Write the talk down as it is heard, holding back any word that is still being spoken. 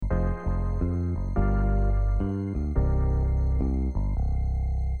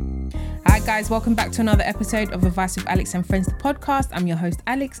Right, guys, welcome back to another episode of Advice with Alex and Friends, the podcast. I'm your host,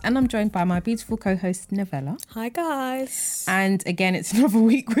 Alex, and I'm joined by my beautiful co-host, Novella. Hi, guys. And again, it's another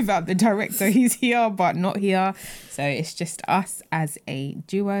week without the director. He's here, but not here. So it's just us as a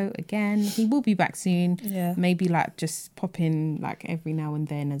duo again. He will be back soon. Yeah. Maybe like just pop in like every now and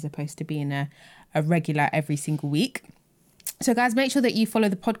then as opposed to being a regular every single week. So guys, make sure that you follow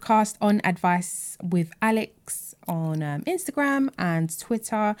the podcast on Advice with Alex on Instagram and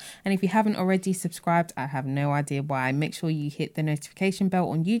Twitter. And if you haven't already subscribed, I have no idea why. Make sure you hit the notification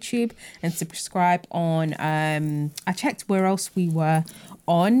bell on YouTube and subscribe on, I checked where else we were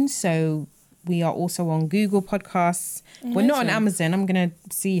on. So we are also on Google Podcasts. Amazing. We're not on Amazon. I'm going to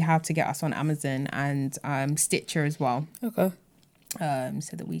see how to get us on Amazon and Stitcher as well. Okay.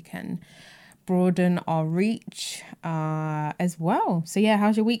 So that we can broaden our reach as well. So yeah,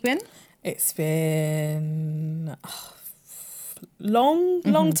 how's your week been? It's been long,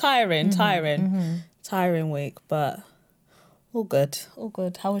 tiring week, but all good.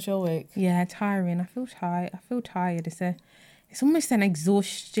 How was your week? Yeah, tiring. I feel tired. It's almost an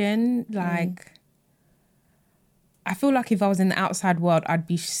exhaustion. Like, I feel like if I was in the outside world, I'd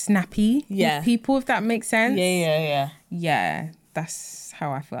be snappy with people, if that makes sense. Yeah. Yeah, that's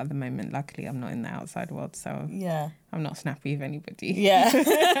how I feel at the moment. Luckily, I'm not in the outside world, so I'm not snappy with anybody. Yeah.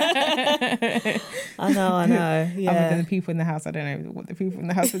 I know. Yeah. Other than the people in the house, I don't know what the people in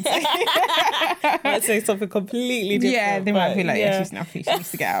the house would say. Might say something completely different. Yeah, they might be like, yeah, she's snappy, she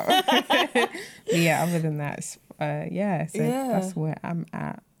needs to get out. But yeah, other than that, so that's where I'm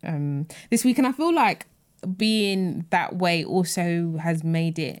at this week. And I feel like being that way also has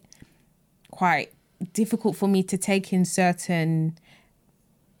made it quite difficult for me to take in certain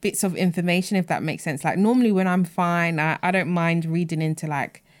bits of information, if that makes sense. Like normally when I'm fine, I don't mind reading into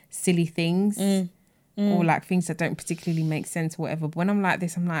like silly things or like things that don't particularly make sense or whatever. But when I'm like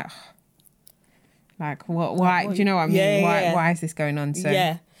this, I'm like, what? Why? Do you know what I mean? Why is this going on? So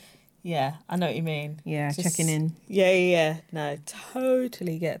yeah, I know what you mean. Yeah, just checking in. Yeah. No,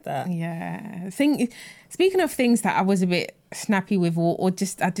 totally get that. Yeah. Speaking of things that I was a bit snappy with or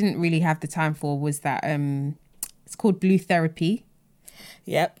just I didn't really have the time for was that it's called Blue Therapy.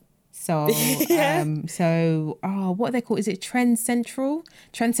 Yep. So what are they called? Is it Trend Central?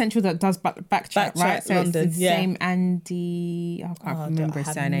 Trend Central that does Backchat, right? So London, it's the same Andy. I can't remember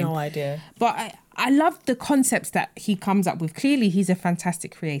his surname. I have no idea. But I love the concepts that he comes up with. Clearly, he's a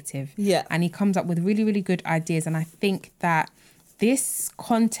fantastic creative. Yeah. And he comes up with really, really good ideas. And I think that this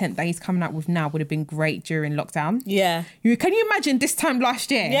content that he's coming out with now would have been great during lockdown. Yeah. Can you imagine this time last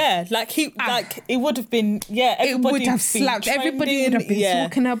year? Yeah, it would have been, it would have slapped. Everybody would have been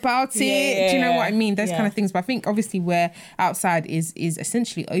talking about it. Do you know what I mean? Those kind of things. But I think obviously where outside is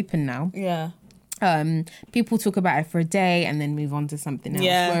essentially open now. Yeah. People talk about it for a day and then move on to something else.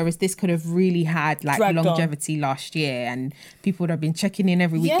 Yeah. Whereas this could have really had like longevity last year and people would have been checking in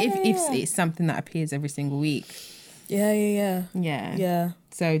every week if it's something that appears every single week. Yeah.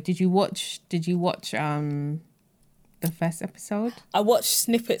 So did you watch the first episode? I watched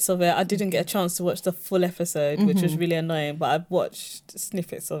snippets of it. I didn't get a chance to watch the full episode, which was really annoying, but I watched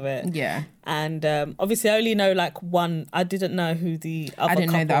snippets of it. Yeah. And obviously I only know like one. I didn't know who the other I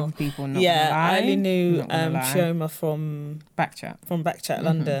didn't know the other people. I only knew Chioma from Backchat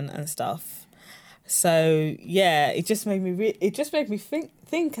London and stuff. So yeah, it just made me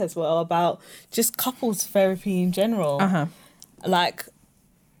think as well about just couples therapy in general. Like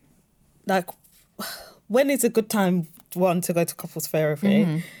when is a good time, one, to go to couples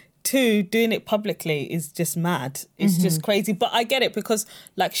therapy? Two, doing it publicly is just mad. It's just crazy. But I get it because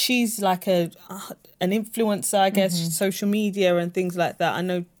like she's like an influencer, I guess, social media and things like that. I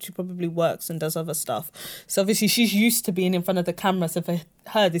know she probably works and does other stuff. So obviously she's used to being in front of the camera. So for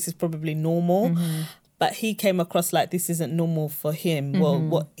her, this is probably normal. But he came across like this isn't normal for him.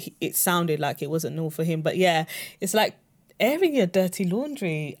 Well, it sounded like it wasn't normal for him. But yeah, it's like airing your dirty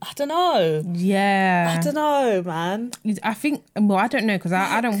laundry. I don't know. Yeah. I don't know, man. I think, I don't know because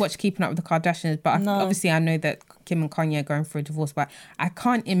I don't watch Keeping Up with the Kardashians, but obviously I know that Kim and Kanye are going through a divorce, but I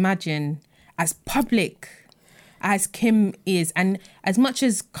can't imagine as public as Kim is, and as much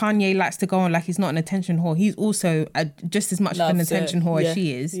as Kanye likes to go on like he's not an attention whore, he's also just as much of an attention whore as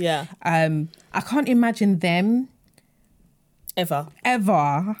she is. Yeah. I can't imagine them ever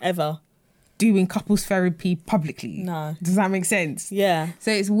doing couples therapy publicly. No. Does that make sense? Yeah. So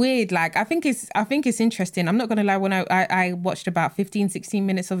it's weird. Like, I think it's interesting. I'm not going to lie, when I watched about 15, 16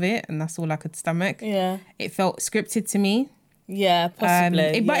 minutes of it and that's all I could stomach. Yeah. It felt scripted to me. Yeah,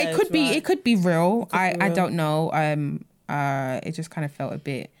 possibly. But it could be real. I don't know. It just kind of felt a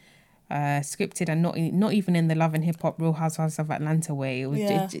bit scripted and not even in the Love and Hip Hop Real Housewives of Atlanta way.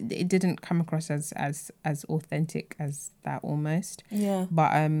 It didn't come across as authentic as that almost. Yeah.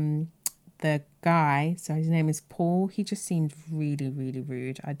 But the guy, so his name is Paul, he just seemed really, really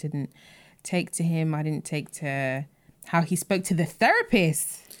rude. I didn't take to him. I didn't take to how he spoke to the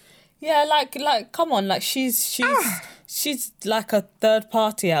therapist. Yeah, like, come on, like she's like a third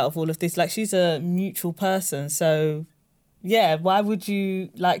party out of all of this. Like she's a neutral person, so yeah, why would you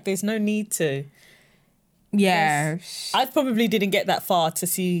like? There's no need to. Yeah, I probably didn't get that far to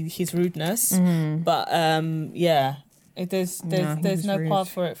see his rudeness, but yeah, there's no rude. path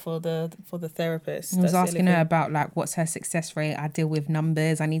for it for the therapist. I was asking her about like what's her success rate. I deal with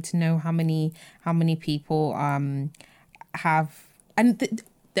numbers. I need to know how many people have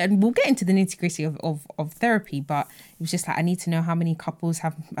and we'll get into the nitty-gritty of therapy, but it was just like I need to know how many couples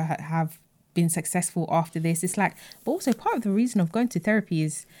have been successful after this. It's like, but also part of the reason of going to therapy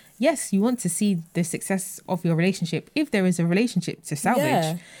is, yes, you want to see the success of your relationship if there is a relationship to salvage.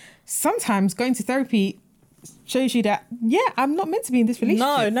 Yeah. Sometimes going to therapy shows you that, yeah, I'm not meant to be in this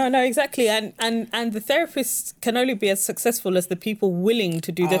relationship. No, exactly. And the therapist can only be as successful as the people willing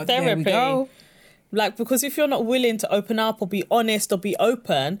to do the therapy. There we go. Like, because if you're not willing to open up or be honest or be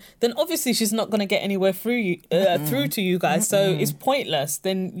open, then obviously she's not going to get anywhere through to you guys. So it's pointless.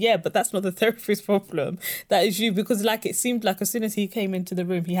 Then, yeah, but that's not the therapist's problem. That is you. Because, like, it seemed like as soon as he came into the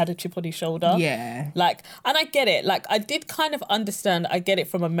room, he had a chip on his shoulder. Yeah. Like, and I get it. Like, I did kind of understand. I get it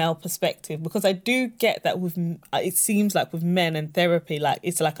from a male perspective. Because I do get that it seems like with men and therapy, like,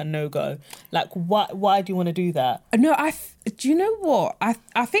 it's like a no-go. Like, why do you want to do that? No, do you know what?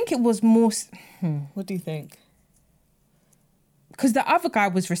 I think it was more... What do you think? Because the other guy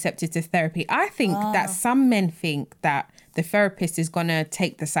was receptive to therapy. I think that some men think that the therapist is going to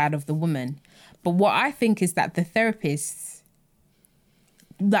take the side of the woman. But what I think is that the therapist,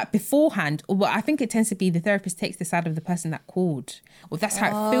 like beforehand, or what I think it tends to be, the therapist takes the side of the person that called. Or that's how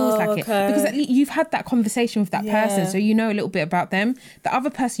it feels like it. Because at least you've had that conversation with that person, so you know a little bit about them. The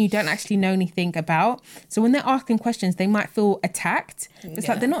other person you don't actually know anything about. So when they're asking questions, they might feel attacked. It's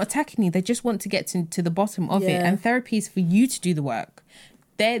like they're not attacking you. They just want to get to the bottom of it. And therapy is for you to do the work.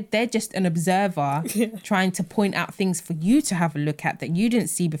 They're just an observer trying to point out things for you to have a look at that you didn't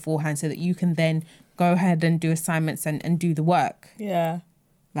see beforehand, so that you can then go ahead and do assignments and do the work. Yeah.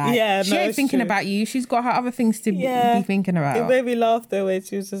 Like, she ain't thinking about you. She's got her other things to be thinking about. It made me laugh though when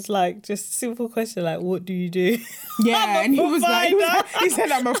she was just like, just simple question like, what do you do? Yeah, and he said,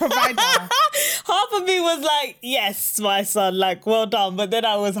 I'm a provider. Half of me was like, yes, my son, like, well done. But then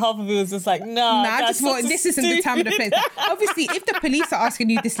half of me was just like, no. I just thought this isn't the time or the place. Obviously, if the police are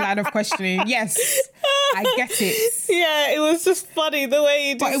asking you this line of questioning, yes, I get it. Yeah, it was just funny the way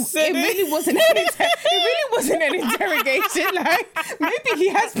he just said it. It really wasn't an interrogation. Like, maybe he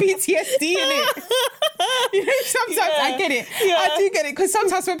has PTSD in it. You know, sometimes I get it. Yeah. I do get it, because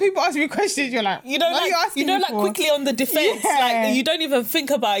sometimes when people ask me questions, you're like, like quickly on the defense. Yeah. Like, you don't even think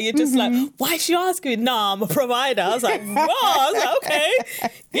about it. You're just like, why is she asking? Nah, I'm a provider. I was like, wow. I was like, okay.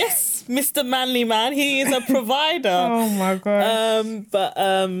 Yes, Mr. Manly Man, he is a provider. Oh my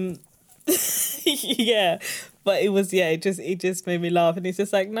God. Yeah. But it just made me laugh. And it's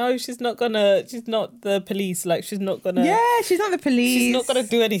just like, no, she's not the police. Like, she's not the police. She's not gonna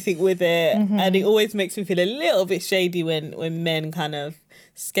do anything with it. And it always makes me feel a little bit shady when men kind of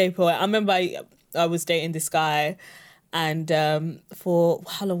escape away. I remember I was dating this guy, and for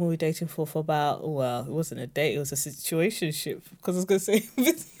how long were we dating for? For about, well, it wasn't a date, it was a situationship. Because I was gonna say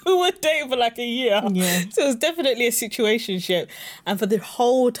we were dating for like a year. Yeah. So it was definitely a situationship. And for the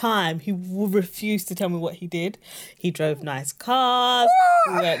whole time, he refused to tell me what he did. He drove nice cars,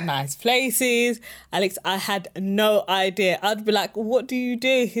 we went nice places. Alex, I had no idea. I'd be like, what do you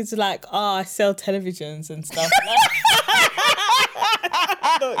do? He's like, I sell televisions and stuff.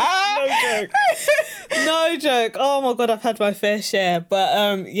 No joke. Oh my God, I've had my fair share.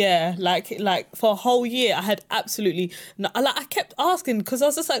 But like for a whole year, I had absolutely no. I kept asking, because I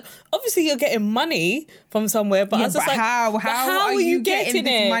was just like, obviously you're getting money from somewhere, but I was just like, how are you getting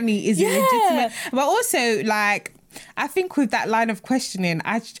this it? money? Is it legitimate? But also, like, I think with that line of questioning,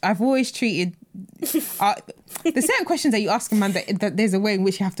 I've always treated the certain questions that you ask a man, that there's a way in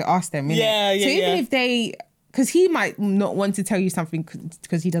which you have to ask them. So even if they, because he might not want to tell you something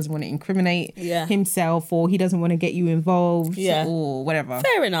because he doesn't want to incriminate himself, or he doesn't want to get you involved or whatever.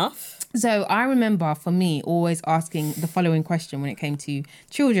 Fair enough. So I remember, for me, always asking the following question when it came to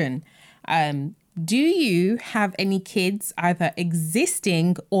children. Do you have any kids either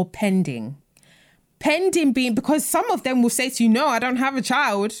existing or pending? Pending being, because some of them will say to you, no, I don't have a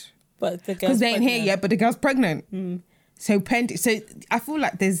child. But the girl's because they ain't here yet, but the girl's pregnant. So I feel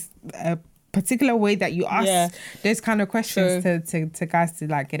like there's a particular way that you ask those kind of questions to guys to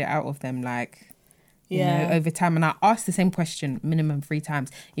like get it out of them, like, you know, over time. And I ask the same question minimum 3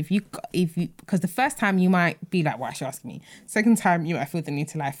 times. If you because the first time you might be like, why is she asking me? Second time you might feel the need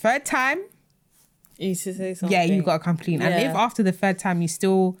to lie. Third time, you need to say something. Yeah, you got to come clean. And if after the third time you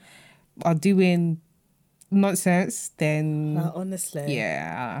still are doing nonsense, then honestly,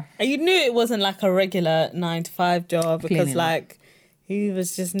 yeah. And you knew it wasn't like a regular 9-to-5 job because Clearly like he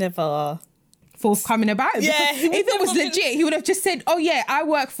was just never forthcoming about it. Yeah, If it was legit, he would have just said, oh yeah, I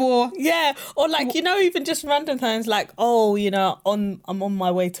work for... Yeah, or like, you know, even just random times like, oh, you know, I'm on my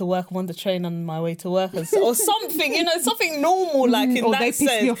way to work, I'm on the train on my way to work, or something, you know, something normal, like in or that they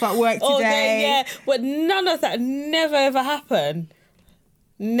sense. pissed me off at work today. But none of that never ever happened.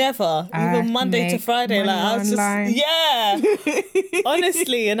 Never. Even Monday to Friday, like I was just,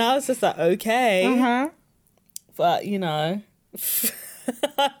 honestly, and I was just like, okay. But, you know...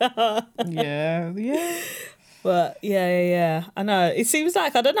 yeah. But yeah. I know. It seems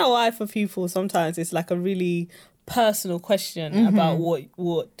like, I don't know why for people sometimes it's like a really personal question about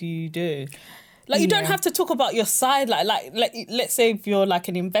what do you do. Like you don't have to talk about your side. Like let's say if you're like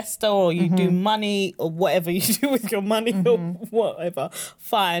an investor or you do money or whatever you do with your money or whatever,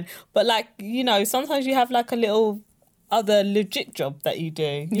 fine. But like, you know, sometimes you have like a little other legit job that you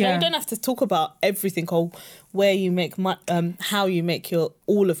do. You know, you don't have to talk about everything or where you make how you make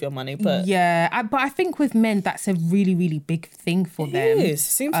all of your money. But but I think with men that's a really, really big thing for them. It is.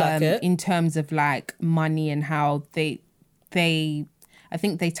 Seems like it. In terms of like money and how they I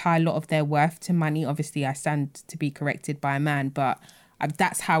think they tie a lot of their worth to money. Obviously I stand to be corrected by a man, but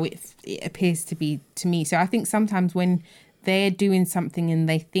that's how it appears to be to me. So I think sometimes when they're doing something and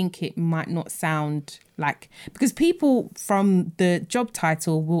they think it might not sound like... Because people from the job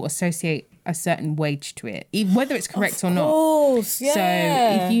title will associate a certain wage to it, whether it's correct or not. Of course, yeah.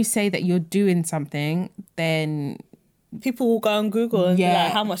 So if you say that you're doing something, then... People will go on Google and be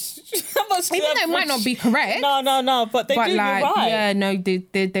like, how much even though it might not be correct. No, but they do, like, you're right. Yeah, no,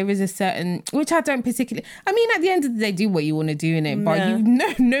 there is a certain... Which I don't particularly... I mean, at the end of the day, do what you want to do in it. But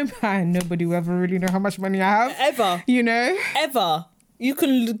nobody will ever really know how much money I have. Ever. You know? Ever. You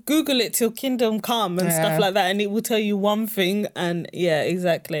can Google it till kingdom come and stuff like that, and it will tell you one thing. And yeah,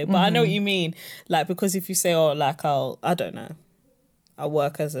 exactly. But I know what you mean. Like, because if you say, I don't know, I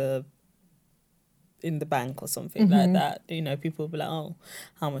work as in the bank or something like that, you know, people will be like, oh,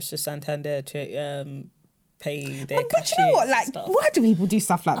 how much does Santander pay their But you know what? Like, why do people do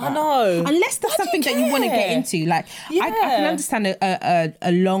stuff like that? I know. Unless there's something that you want to get into. Like, I can understand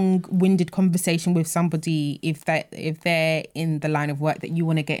a long-winded conversation with somebody if they're in the line of work that you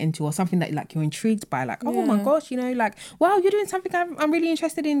want to get into, or something that like you're intrigued by. Like, oh my gosh, you know, like, wow, you're doing something I'm really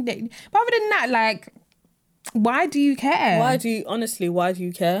interested in. But other than that, like, why do you care? Why do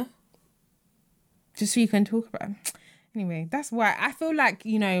you care? Just so you can talk about it. Anyway, that's why I feel like,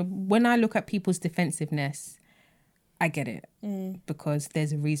 you know, when I look at people's defensiveness, I get it. Because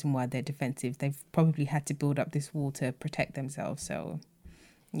there's a reason why they're defensive. They've probably had to build up this wall to protect themselves. So,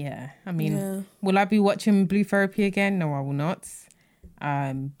 yeah. I mean, will I be watching Blue Therapy again? No, I will not.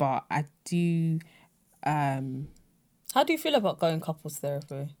 But I do... How do you feel about going couples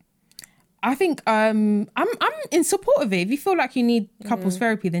therapy? I think I'm in support of it. If you feel like you need couples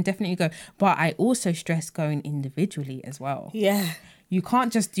therapy, then definitely go. But I also stress going individually as well. Yeah. You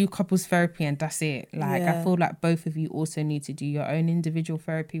can't just do couples therapy and that's it. Like, I feel like both of you also need to do your own individual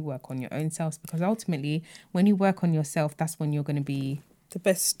therapy, work on your own selves, because ultimately, when you work on yourself, that's when you're going to be the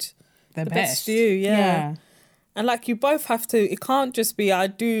best you. Yeah. And like, you both have to. It can't just be. I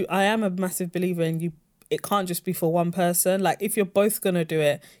am a massive believer in you. It can't just be for one person. Like, if you're both going to do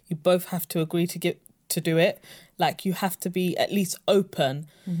it, you both have to agree to do it. Like, you have to be at least open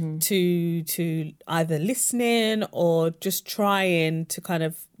to either listening or just trying to kind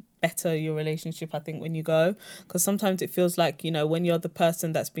of better your relationship, I think, when you go. Because sometimes it feels like, you know, when you're the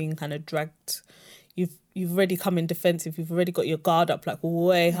person that's being kind of dragged, you've already come in defensive, you've already got your guard up like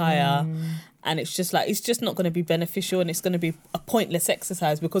way higher, and it's just not going to be beneficial, and it's going to be a pointless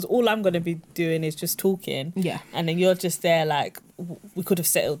exercise, because all I'm going to be doing is just talking, and then you're just there like, we could have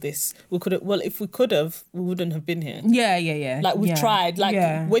settled this, if we could have, we wouldn't have been here. Like, we've tried,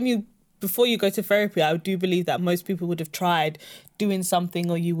 like before you go to therapy, I do believe that most people would have tried doing something,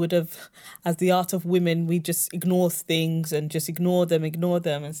 or you would have, as the art of women, we just ignore things and just ignore them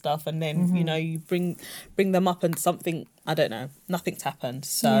and stuff. And then, you know, you bring them up and something, I don't know, nothing's happened.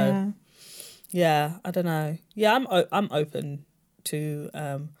 So, yeah, I don't know. Yeah, I'm open to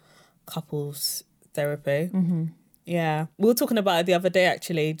couples therapy. Yeah, we were talking about it the other day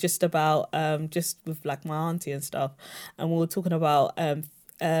actually, just about just with like my auntie and stuff, and we were talking about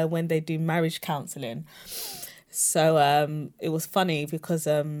when they do marriage counselling. So it was funny because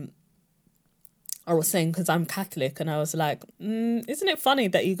I was saying, because I'm Catholic, and I was like, isn't it funny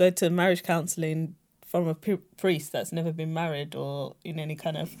that you go to marriage counselling from a priest that's never been married or in any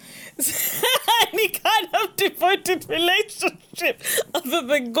kind of devoted relationship other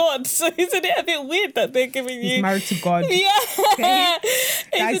than God? So isn't it a bit weird that they're giving you... He's married to God. Yeah.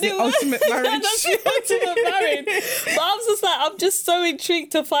 That's the ultimate marriage. Yeah, that's the ultimate marriage. But I'm just so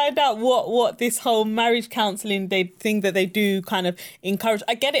intrigued to find out what this whole marriage counselling thing that they do kind of encourage.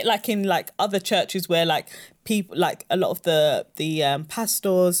 I get it like in like other churches where like people, like a lot of the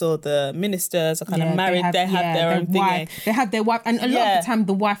pastors or the ministers are kind of married. They have their own thing. They have their wife, and a lot of the time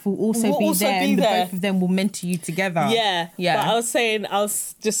the wife will also be there, and both of them will mentor you together. Yeah. But I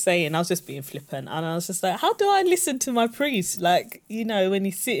was just being flippant, and I was just like, how do I listen to my priest? Like, you know, when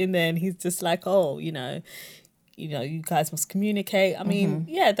he's sitting there and he's just like, oh, you know, you guys must communicate. I mean,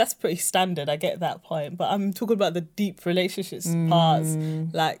 yeah, that's pretty standard. I get that point, but I'm talking about the deep relationships parts.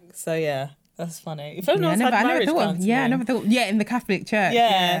 Like, so yeah. That's funny. If anyone had marriage counselling. I never thought. Yeah, in the Catholic Church.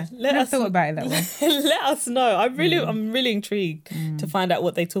 Yeah. Never thought about it that way. Let us know. I'm really intrigued to find out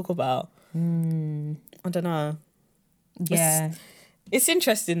what they talk about. I don't know. Yeah. It's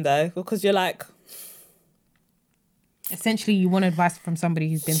interesting though, because you're like... Essentially, you want advice from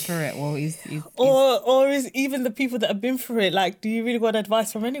somebody who's been through it, or is even the people that have been through it. Like, do you really want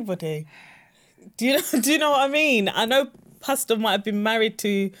advice from anybody? Do you know what I mean? I know Pastor might have been married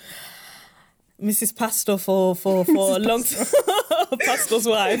to Mrs. Pastor for a long time. Pastor's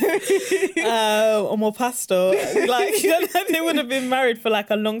wife. Or more pastor. Like, you know, they would have been married for like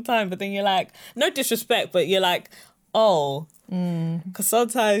a long time, but then you're like, no disrespect, but you're like, oh, because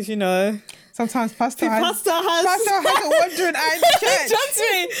sometimes, you know, sometimes Pastor has a wandering eye in the church. Trust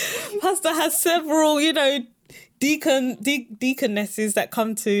me, Pastor has several, you know, deaconesses that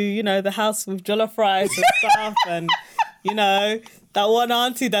come to, you know, the house with jollof rice and stuff, and you know, that one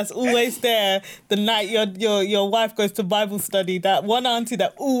auntie that's always there the night your wife goes to Bible study. That one auntie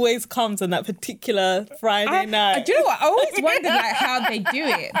that always comes on that particular Friday night. Do you know what? I always wondered like how they do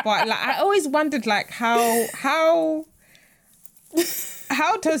it, but like I always wondered like how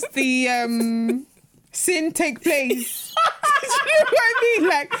does the sin take place? Do you know what I mean?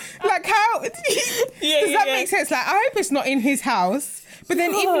 Like how does that make sense? Like, I hope it's not in his house. But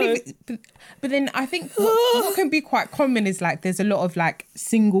then but then I think what can be quite common is like there's a lot of like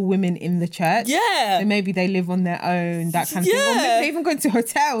single women in the church. Yeah. So maybe they live on their own, that kind of thing. Or maybe they even go to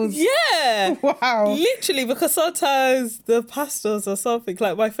hotels. Yeah. Wow. Literally, because sometimes the pastors or something,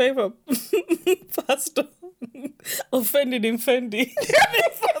 like my favourite pastor offended in Fendi.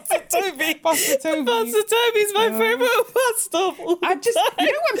 Pastor Toby. Pastor Toby's my favourite pastor.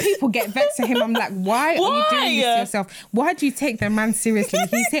 You know when people get vexed at him, I'm like, why are you doing this to yourself? Why do you take the man seriously?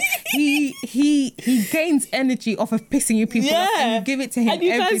 He gains energy off of pissing you people off, and you give it to him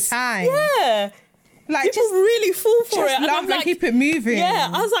every time. Yeah. Like, people just really fall for it. Laugh and keep it moving. Yeah,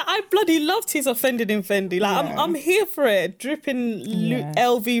 I was like, I bloody loved his offended in Fendi. Like, I'm here for it. Dripping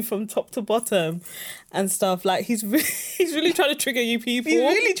LV from top to bottom and stuff. Like, he's really trying to trigger you people. He's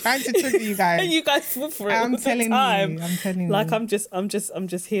really trying to trigger you guys. And you guys fall for it I'm all telling the time. you. I'm telling you. Like, I'm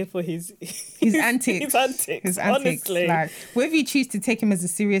just here for his antics. His antics. Honestly. Like, whether you choose to take him as a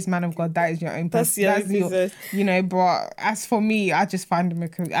serious man of God, that is your own person. That's your, you know. But as for me, I just find him a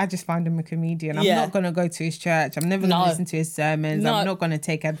comedian. I'm not gonna go to his church. I'm never gonna listen to his sermons. I'm not gonna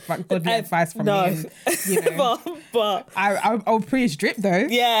take godly advice from him. You know? but I'll pre his drip though.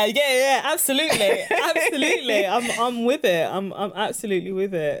 Yeah, absolutely. I'm with it. I'm absolutely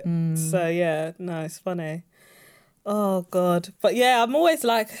with it. So yeah, no, it's funny. Oh God, but yeah, I'm always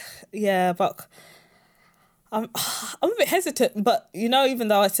like, but I'm a bit hesitant. But you know, even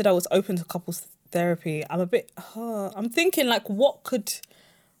though I said I was open to couples therapy, I'm a bit. I'm thinking like, what could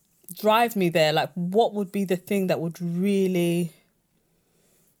drive me there? Like, what would be the thing that would really,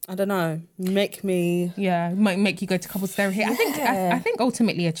 I don't know, make me... Yeah, might make you go to couples therapy. Yeah. I think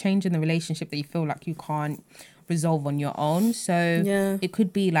ultimately a change in the relationship that you feel like you can't resolve on your own. So it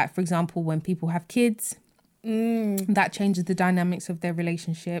could be like, for example, when people have kids, that changes the dynamics of their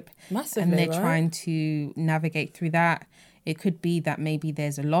relationship. Massively, and they're trying to navigate through that. It could be that maybe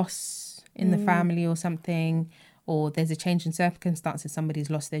there's a loss in the family or something, or there's a change in circumstances. Somebody's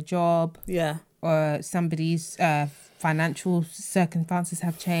lost their job. Yeah. Or somebody's financial circumstances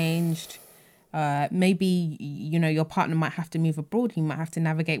have changed. Maybe, you know, your partner might have to move abroad. You might have to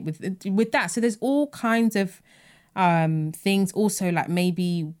navigate with that. So there's all kinds of things. Also, like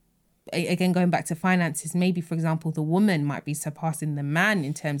maybe again, going back to finances, maybe, for example, the woman might be surpassing the man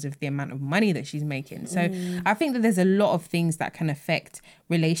in terms of the amount of money that she's making. So I think that there's a lot of things that can affect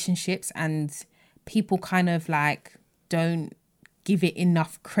relationships, and people kind of like don't give it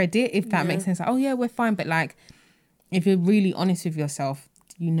enough credit, if that makes sense. Like, oh yeah, we're fine. But like, if you're really honest with yourself,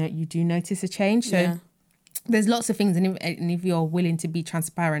 you do notice a change. So there's lots of things. And if you're willing to be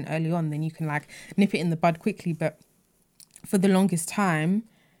transparent early on, then you can like nip it in the bud quickly. But for the longest time,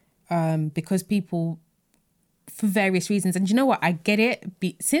 because people, for various reasons, and you know what, I get it.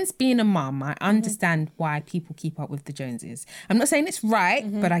 Since being a mum, I understand why people keep up with the Joneses. I'm not saying it's right,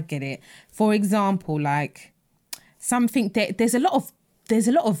 but I get it. For example, like something that there's a lot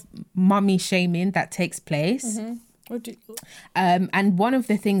of mummy shaming that takes place. And one of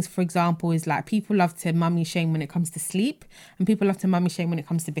the things, for example, is like people love to mummy shame when it comes to sleep, and people love to mummy shame when it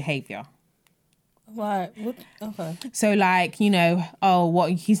comes to behaviour. Right. Okay. So like, you know, oh,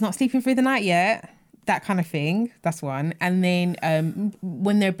 what, he's not sleeping through the night yet? That kind of thing. That's one. And then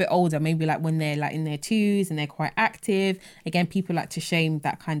when they're a bit older, maybe like when they're like in their 2s and they're quite active, again, people like to shame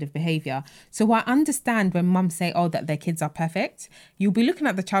that kind of behaviour. So I understand when mums say, oh, that their kids are perfect. You'll be looking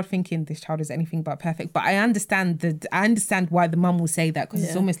at the child thinking this child is anything but perfect. But I understand why the mum will say that, because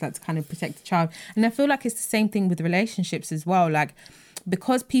it's almost like to kind of protect the child. And I feel like it's the same thing with relationships as well. Like,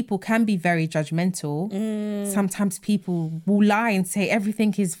 because people can be very judgmental, sometimes people will lie and say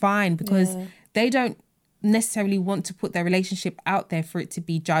everything is fine, because they don't necessarily want to put their relationship out there for it to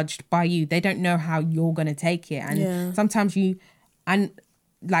be judged by you. They don't know how you're going to take it. And sometimes there's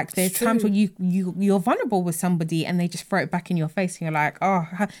times where you're vulnerable with somebody and they just throw it back in your face and you're like, oh,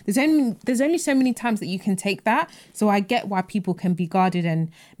 there's only so many times that you can take that. So I get why people can be guarded, and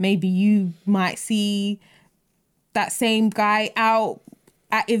maybe you might see that same guy out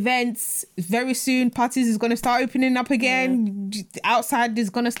at events very soon. Parties is going to start opening up again. Outside is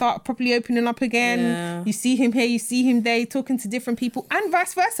going to start properly opening up again. You see him here, you see him there, talking to different people, and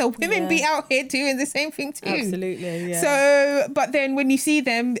vice versa. Women be out here doing the same thing too. Absolutely, So, but then when you see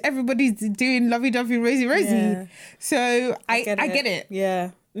them, everybody's doing lovey-dovey, rosy. So I get it.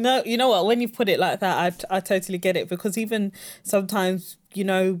 Yeah. No, you know what? When you put it like that, I totally get it, because even sometimes, you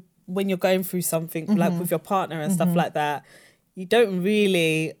know, when you're going through something like with your partner and stuff like that, you don't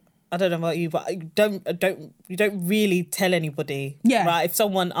really, I don't know about you, but you don't really tell anybody. Yeah. Right? If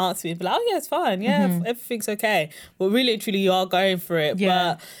someone asks me, be like, oh yeah, it's fine. Yeah, everything's okay. But really, truly, you are going through it.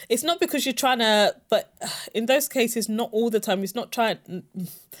 Yeah. But it's not because you're trying to, but in those cases, not all the time. It's not like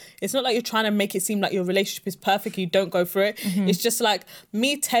you're trying to make it seem like your relationship is perfect. You don't go through it. It's just like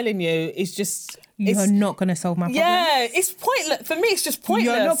me telling you is just... You're not going to solve my problem. Yeah, it's pointless. For me, it's just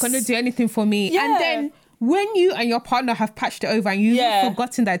pointless. You're not going to do anything for me. Yeah. And then when you and your partner have patched it over and you've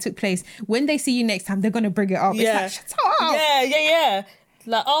forgotten that it took place, when they see you next time, they're going to bring it up. Yeah. It's like, shut up. Yeah.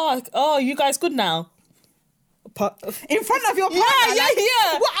 Like, oh, you guys good now? In front of your partner.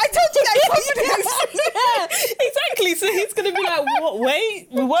 Yeah. What? I told you that in confidence. Exactly. So he's going to be like, what? Wait,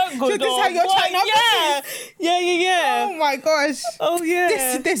 we weren't good. This is how you're trying to Yeah. Oh my gosh. Oh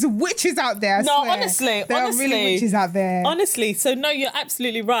yeah. There's witches out there. I swear. Honestly. There are really witches out there. Honestly. So no, you're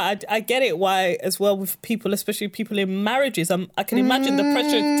absolutely right. I get it why as well with people, especially people in marriages. I can imagine the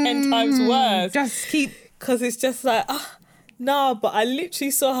pressure is 10 times worse. Just keep... Because it's just like, no, but I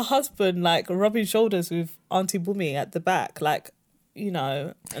literally saw her husband like rubbing shoulders with Auntie Bumi at the back, like, you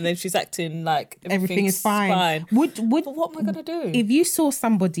know, and then she's acting like everything is fine. But what am I gonna do? If you saw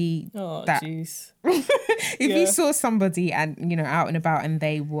somebody jeez. You saw somebody and, you know, out and about and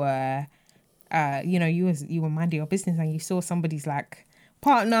they were you know, you were minding your business and you saw somebody's like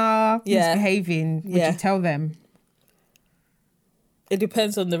partner misbehaving, would you tell them? It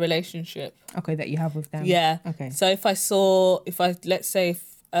depends on the relationship. Okay, that you have with them. Yeah. Okay. So if I saw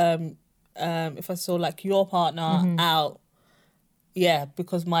like your partner out,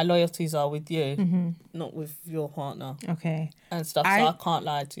 because my loyalties are with you, not with your partner. Okay. And stuff. So I can't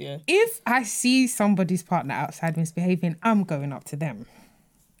lie to you. If I see somebody's partner outside misbehaving, I'm going up to them.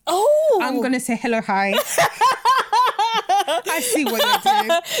 Oh. I'm gonna say hello, hi. I see what you're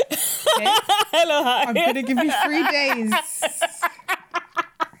doing. Okay? Hello, hi. I'm gonna give you 3 days.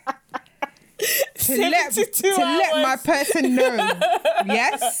 to let my person know.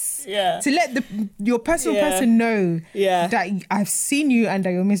 Yes? Yeah. To let your personal person know that I've seen you and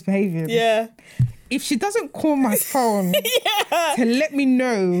that you're misbehaving. Yeah. If she doesn't call my phone to let me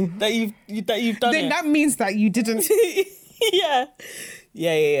know that you've done then it, that means that you didn't. Yeah.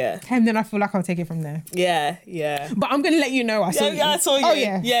 Yeah. And then I feel like I'll take it from there. Yeah. But I'm gonna let you know I saw you. I saw you. Oh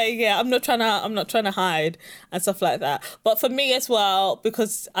yeah. Yeah. I'm not trying to hide and stuff like that. But for me as well,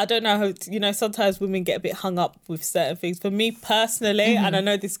 because I don't know how, you know, sometimes women get a bit hung up with certain things. For me personally, and I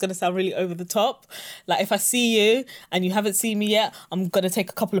know this is gonna sound really over the top, like if I see you and you haven't seen me yet, I'm gonna take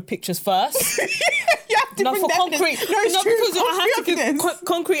a couple of pictures first. Not for concrete. No, it's true. Because I have to give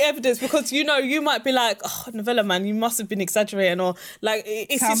concrete evidence, because you know you might be like, oh, Novella man, you must have been exaggerating, or like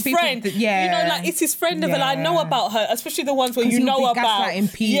it's his friend. You know, like it's his friend Novella. I know about her, especially the ones where you know about.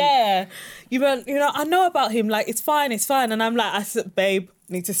 Yeah, you know, I know about him. Like it's fine, and I'm like, I said, babe,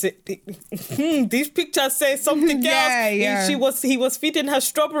 need to sit. These pictures say something else. He was feeding her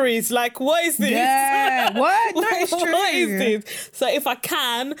strawberries. Like, what is this? Yeah, what? No, it's true. What is this? So if I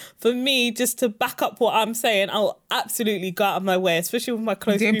can, for me, just to back up what I'm saying, I'll absolutely go out of my way, especially with my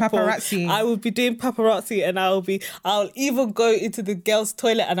close people. Paparazzi. I will be doing paparazzi, and I'll even go into the girls'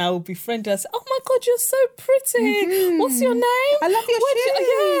 toilet and I will befriend her. Say, oh my God, you're so pretty. What's your name? I love your shoes.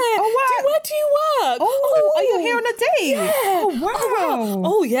 Oh, wow. Where do you work? Oh, are you here on a date? Yeah. Oh, wow.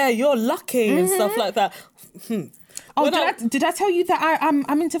 Oh yeah, you're lucky and stuff like that. Oh, did I tell you that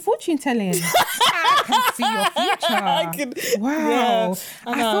I'm into fortune telling? I can see your future. Wow.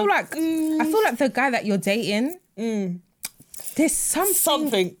 Yeah, I feel like the guy that you're dating, there's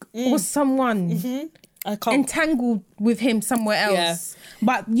something or someone entangled with him somewhere else. Yeah.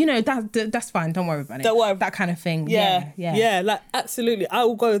 But you know that's fine. Don't worry about it. Don't worry. That kind of thing. Yeah. Like absolutely, I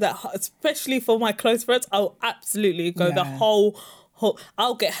will go that. Especially for my close friends, I'll absolutely go the whole.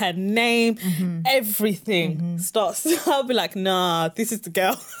 I'll get her name, everything starts. I'll be like, nah, this is the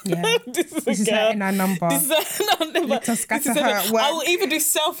girl. Yeah, this is her in our number. This is her number. I will even do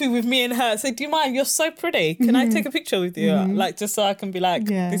selfie with me and her. Say, do you mind? You're so pretty. Can I take a picture with you? Like, just so I can be like,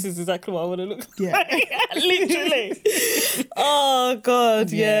 this is exactly what I want to look like. Literally. Oh God,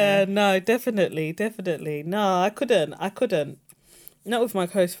 yeah. No, definitely. No, I couldn't. Not with my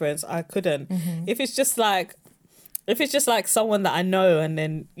close friends. I couldn't. If it's just like someone that I know, and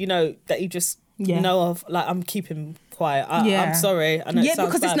then, you know, that you just know of, like, I'm keeping quiet. I'm sorry. I know it sounds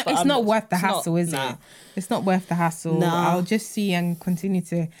because bad, it's not worth the hassle, is it? It's not worth the hassle. Nah. I'll just see and continue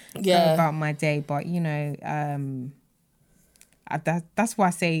to go about my day. But, you know, that's why I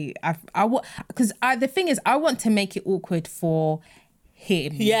say, because the thing is, I want to make it awkward for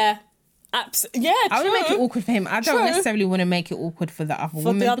him. Yeah. Yeah, I want to make it awkward for him. I don't necessarily want to make it awkward for the other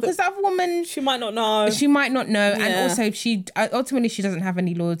woman, because the other woman, she might not know, and also if she ultimately she doesn't have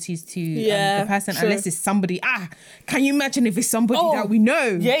any loyalties to the person, unless it's somebody. Can you imagine if it's somebody that we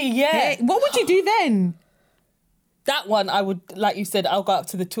know? Yeah. What would you do then? That one, I would, like you said, I'll go up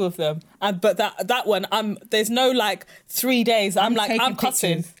to the two of them. But that one, there's no like 3 days. I'm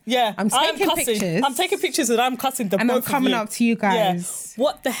cussing. Yeah, I'm taking pictures. I'm taking pictures and I'm cussing the both of you. And I'm coming up to you guys. Yeah.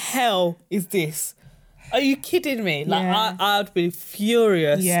 What the hell is this? Are you kidding me? Like, I'd be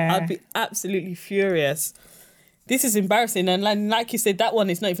furious. Yeah. I'd be absolutely furious. This is embarrassing. And like you said, that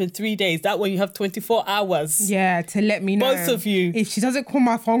one is not even 3 days. That one you have 24 hours. Yeah, to let me know. Both of you. If she doesn't call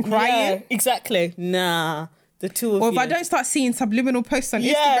my phone crying. Yeah, exactly. Nah. The two of you. Or if I don't start seeing subliminal posts on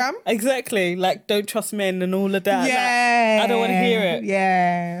Instagram. Exactly. Like, don't trust men and all of that. Yeah. Like, I don't want to hear it.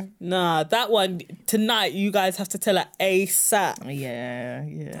 Yeah. Nah, that one, tonight, you guys have to tell her ASAP. Yeah.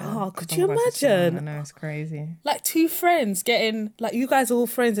 Oh, could you imagine? I know, it's crazy. Like, two friends getting, like, you guys are all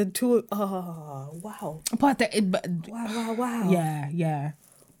friends and two, wow. But wow. Yeah.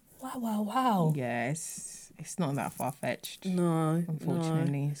 Wow. Yeah, it's not that far-fetched. No.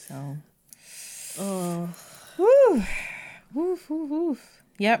 Unfortunately, so. Oh. Woof.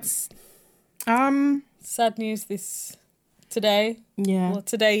 Yep. Sad news today. Yeah. Well,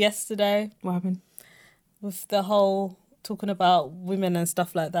 yesterday. What happened? With the whole talking about women and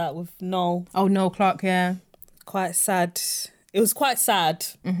stuff like that with Noel. Oh, Noel Clarke, yeah. Quite sad. It was quite sad.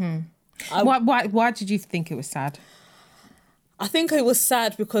 Mm-hmm. Why did you think it was sad? I think it was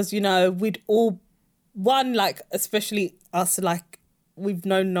sad because, you know, we'd all, like, especially us, like, we've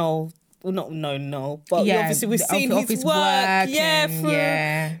known Noel. Well, not Noel, but obviously we've seen his work.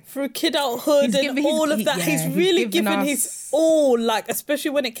 Through kidulthood and all of that. He's really given his all, like,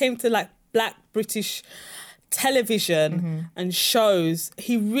 especially when it came to, like, Black British television and shows.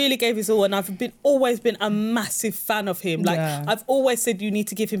 He really gave his all, and I've always been a massive fan of him. Like, I've always said you need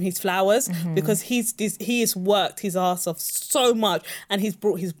to give him his flowers because he has worked his ass off so much, and he's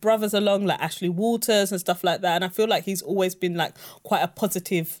brought his brothers along, like Ashley Walters and stuff like that. And I feel like he's always been, like, quite a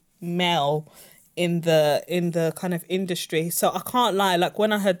positive male in the kind of industry. So I can't lie, like,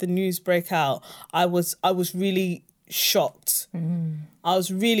 when I heard the news break out, I was really shocked. I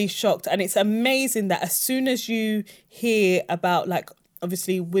was really shocked. And it's amazing that as soon as you hear about, like,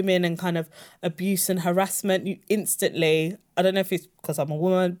 obviously women and kind of abuse and harassment, you instantly, I don't know if it's because I'm a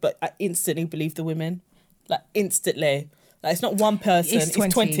woman, but I instantly believe the women. Like instantly. Like it's not one person, it's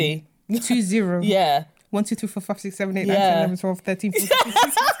 20. 20. Yeah. 1, 2, 3, 4, 5, 6, 7, 8, 9, 10, 11, 12, 13, 14, 15,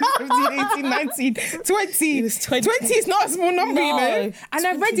 16, 17, 18, 19, 20. It was 20. 20 is not a small number, No, you know? And 20.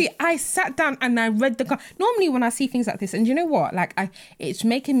 I read it. I sat down and I read normally when I see things like this, and you know what? Like it's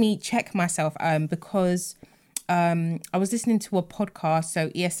making me check myself because I was listening to a podcast, so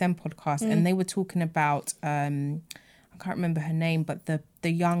ESM podcast, and they were talking about, I can't remember her name, but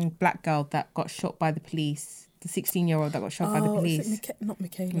the young black girl that got shot by the police. The 16-year-old that got shot by the police. Is it not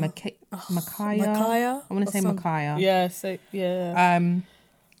Michaela. Makaya? I want to say Makaya. Yeah, so, yeah.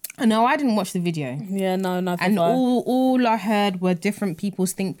 No, I didn't watch the video. Yeah, no, nothing. And all I heard were different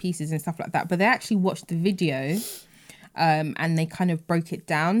people's think pieces and stuff like that. But they actually watched the video and they kind of broke it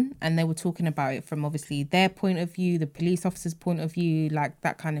down. And they were talking about it from obviously their point of view, the police officer's point of view, like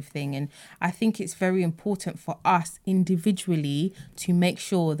that kind of thing. And I think it's very important for us individually to make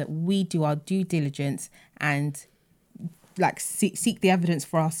sure that we do our due diligence and like seek the evidence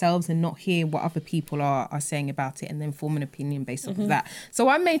for ourselves and not hear what other people are saying about it and then form an opinion based off of that. So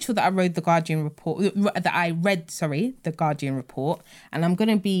I made sure that I read the Guardian report, the Guardian report, and I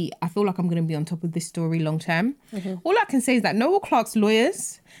feel like I'm going to be on top of this story long term. All I can say is that Noel Clarke's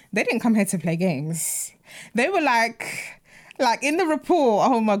lawyers, they didn't come here to play games. They were like in the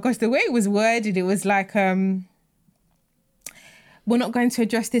report, oh my gosh, the way it was worded, it was like, we're not going to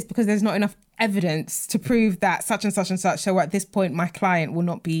address this because there's not enough evidence to prove that such and such and such. So at this point, my client will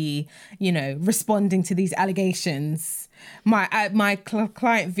not be, responding to these allegations. My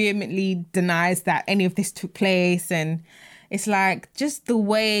client vehemently denies that any of this took place. And it's like just the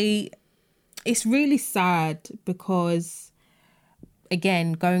way, it's really sad because,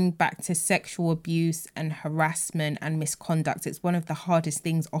 again, going back to sexual abuse and harassment and misconduct, it's one of the hardest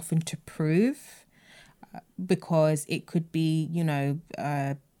things often to prove. Because it could be,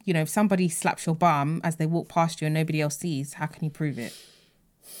 if somebody slaps your bum as they walk past you and nobody else sees, how can you prove it?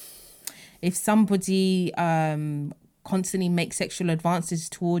 If somebody constantly makes sexual advances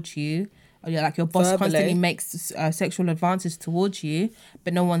towards you, or like your boss verbally constantly makes sexual advances towards you,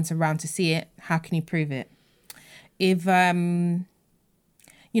 but no one's around to see it, how can you prove it? If, the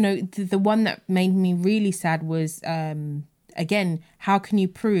one that made me really sad was, again, how can you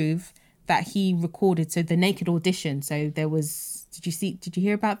prove that he recorded, so the naked audition. So there was, did you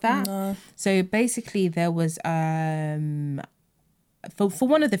hear about that? No. So basically there was, for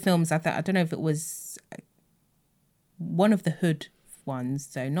one of the films, I don't know if it was one of the Hood ones.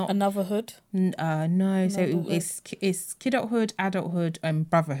 So not Another Hood. No. So it's kidulthood, adulthood, and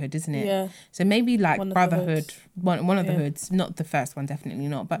brotherhood, isn't it? Yeah. So maybe like one brotherhood, one of the hoods, not the first one, definitely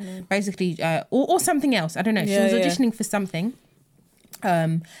not. But basically, or something else. I don't know. She was auditioning for something.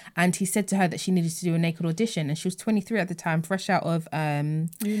 And he said to her that she needed to do a naked audition, and she was 23 at the time, fresh out of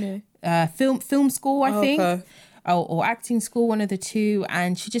film school, I think. Okay. Or acting school, one of the two.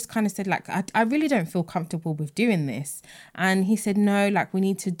 And she just kind of said, like, I really don't feel comfortable with doing this. And he said, no, like, we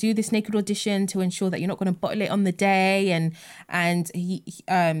need to do this naked audition to ensure that you're not going to bottle it on the day. And he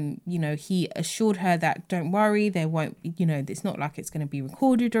assured her that don't worry, there won't, it's not like it's going to be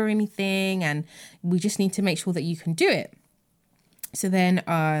recorded or anything. And we just need to make sure that you can do it. So then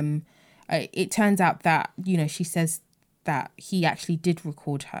it turns out that, she says that he actually did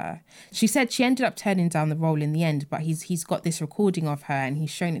record her. She said she ended up turning down the role in the end, but he's got this recording of her and he's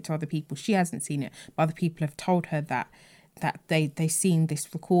shown it to other people. She hasn't seen it, but other people have told her that they seen this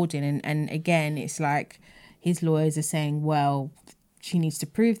recording. And again, it's like his lawyers are saying, well, she needs to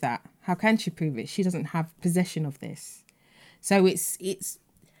prove that. How can she prove it? She doesn't have possession of this. So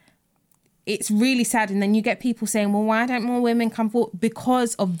it's really sad. And then you get people saying, well, why don't more women come forward?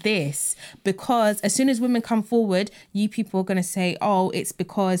 Because of this. Because as soon as women come forward, you people are going to say, oh, it's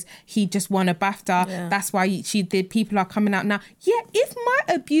because he just won a BAFTA. Yeah. That's why she did. People are coming out now. Yeah, if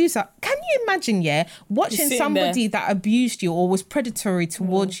my abuser, can you imagine, watching somebody that abused you or was predatory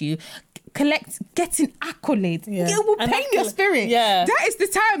towards you, getting accolades. Yeah. It will pain your spirit. Yeah. That is the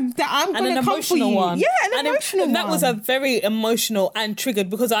time that I'm going to come for you. One. Yeah, an emotional one. That was a very emotional and triggered,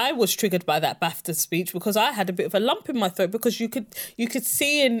 because I was triggered by that BAFTA speech, because I had a bit of a lump in my throat, because you could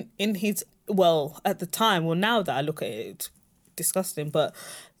see in his, well, at the time, well, now that I look at it, it's disgusting, but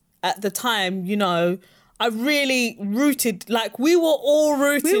at the time, I really rooted, like we were all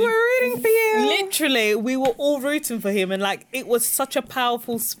rooting. We were rooting for you. Literally, we were all rooting for him. And like, it was such a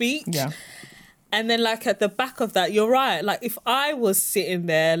powerful speech. Yeah. And then like at the back of that, you're right. Like if I was sitting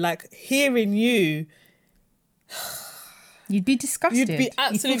there, like hearing you. You'd be disgusted. You'd be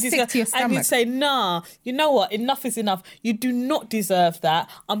absolutely sick to your stomach. And you'd say, nah, you know what? Enough is enough. You do not deserve that.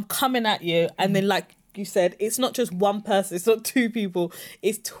 I'm coming at you. And then, like you said, it's not just one person. It's not two people.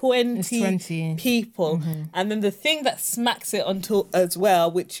 It's 20 people. Mm-hmm. And then the thing that smacks it onto as well,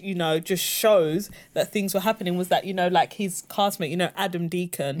 which, you know, just shows that things were happening, was that, you know, like his castmate, you know, Adam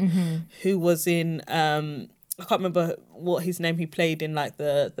Deacon, who was in... I can't remember what his name he played in, like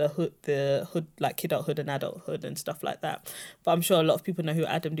the hood, like kidulthood and adulthood and stuff like that. But I'm sure a lot of people know who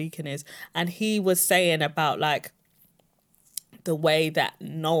Adam Deacon is. And he was saying about like the way that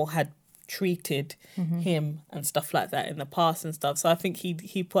Noel had treated him and stuff like that in the past and stuff. So I think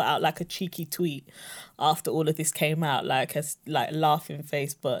he put out like a cheeky tweet after all of this came out, like as like laughing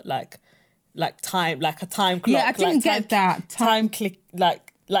face, but like time, like a time clock. Yeah, I didn't get that time click, like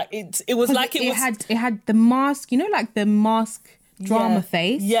it was like it had the mask, you know, like the mask drama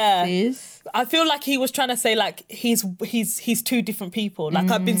face. Yeah. I feel like he was trying to say like he's two different people. Like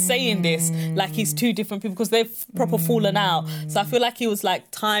I've been saying this, like he's two different people because they've proper fallen out. So I feel like he was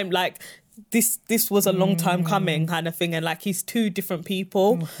like time, like this was a long time coming kind of thing, and like he's two different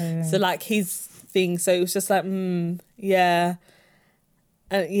people. Okay. So like his thing. So it was just like yeah.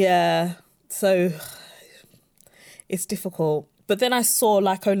 So it's difficult. But then I saw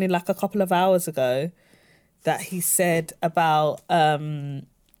like only like a couple of hours ago that he said about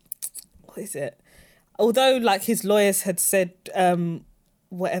what is it? Although like his lawyers had said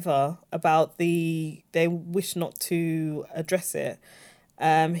whatever about they wish not to address it,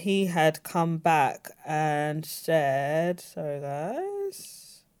 he had come back and said, sorry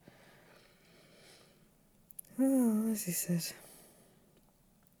guys. Oh, what has he said?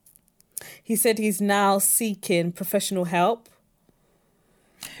 He said he's now seeking professional help.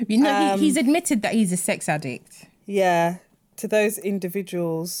 You know, he's admitted that he's a sex addict. Yeah. To those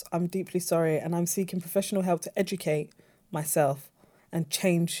individuals, I'm deeply sorry, and I'm seeking professional help to educate myself and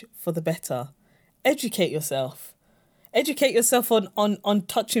change for the better. Educate yourself. Educate yourself on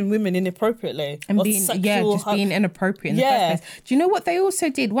touching women inappropriately. And being inappropriate in the first place. Do you know what they also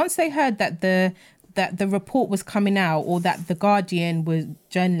did? Once they heard that the report was coming out, or that the Guardian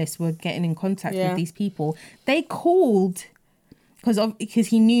journalists were getting in contact with these people, they called... Because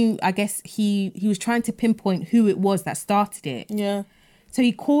he knew, I guess he was trying to pinpoint who it was that started it. Yeah. So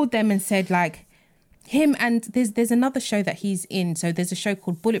he called them and said like him, and there's another show that he's in. So there's a show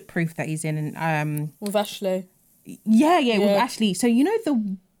called Bulletproof that he's in, and with Ashley. Yeah, with Ashley. So you know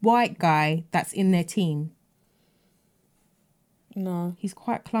the white guy that's in their team? No. He's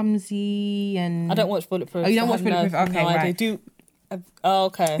quite clumsy and... I don't watch Bulletproof. Oh, you don't watch Bulletproof? Okay, right. Oh,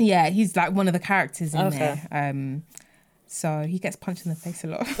 okay. Yeah, he's like one of the characters in there. So he gets punched in the face a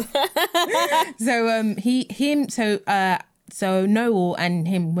lot. So Noel and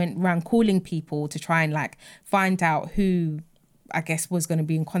him went around calling people to try and like find out who, I guess, was going to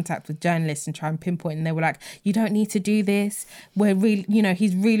be in contact with journalists and try and pinpoint. And they were like, you don't need to do this. We're really, you know,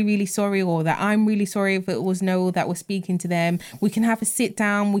 he's really, really sorry, or that I'm really sorry if it was Noel that was speaking to them. We can have a sit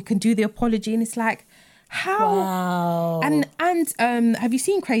down. We can do the apology. And it's like, how? Wow. And have you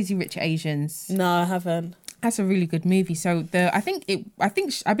seen Crazy Rich Asians? No, I haven't. That's a really good movie. So I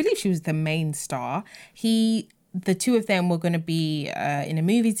believe she was the main star. The two of them were going to be in a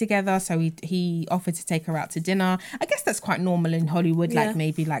movie together. So he offered to take her out to dinner. I guess that's quite normal in Hollywood. Like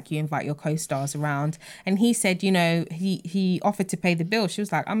maybe like you invite your co-stars around. And he said, you know, he offered to pay the bill. She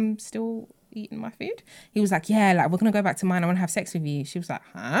was like, I'm still eating my food. He was like, yeah, like we're going to go back to mine. I want to have sex with you. She was like,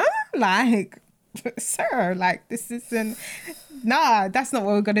 huh? Like, sir, like this isn't, nah, that's not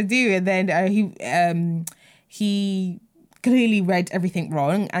what we're going to do. And then he clearly read everything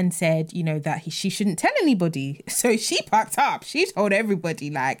wrong and said, you know, that she shouldn't tell anybody. So she packed up. She told everybody.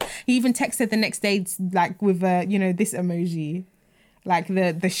 Like, he even texted the next day, like with this emoji, like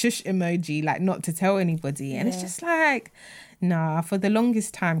the shush emoji, like not to tell anybody. And it's just like, nah. For the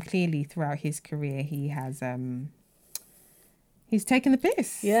longest time, clearly throughout his career, he has he's taken the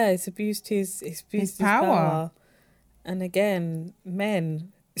piss. Yeah, he's abused his power. And again,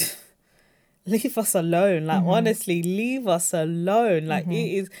 men. Leave us alone. Like, honestly, leave us alone. Like, it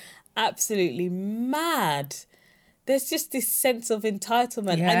is absolutely mad. There's just this sense of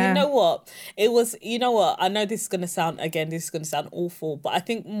entitlement. Yeah. And you know what? I know this is going to sound awful, but I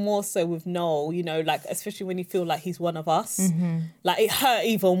think more so with Noel, you know, like, especially when you feel like he's one of us, like, it hurt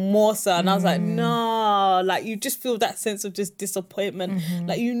even more so. And I was like, no, like, you just feel that sense of just disappointment.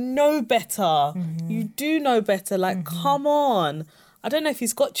 Like, you know better. You do know better. Like, come on. I don't know if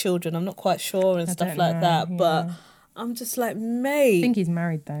he's got children. I'm not quite sure and stuff like that. But I'm just like, mate. I think he's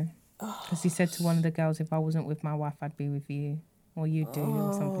married though. Because he said to one of the girls, if I wasn't with my wife, I'd be with you. Or you do,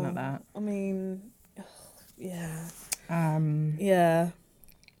 or something like that. I mean, yeah.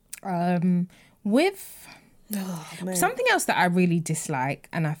 With Man. something else that I really dislike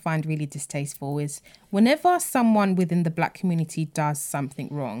and I find really distasteful is whenever someone within the black community does something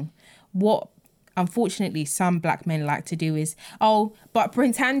wrong, what unfortunately some black men like to do is, oh, but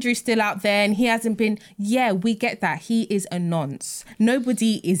Prince Andrew's still out there and he hasn't been. Yeah, we get that. He is a nonce.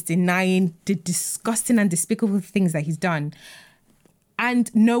 Nobody is denying the disgusting and despicable things that he's done.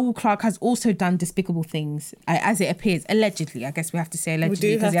 And Noel Clarke has also done despicable things, as it appears, allegedly. I guess we have to say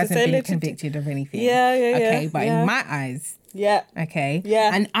allegedly because he hasn't been allegedly. Convicted of anything. Yeah. Okay, but yeah. in my eyes, Yeah. okay,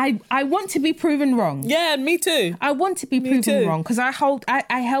 Yeah. and I want to be proven wrong. Yeah, me too. I want to be proven too. wrong because I held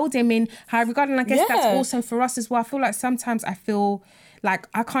him in high regard, and I guess that's Yeah. also for us as well. I feel like sometimes I feel like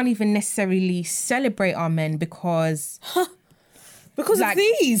I can't even necessarily celebrate our men because Because of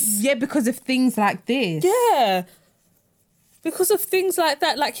these. Yeah, because of things like this. Yeah. Because of things like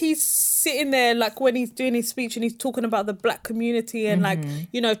that, like he's sitting there, like when he's doing his speech and he's talking about the black community and like,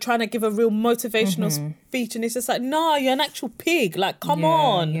 you know, trying to give a real motivational speech. And it's just like, nah, you're an actual pig. Like, come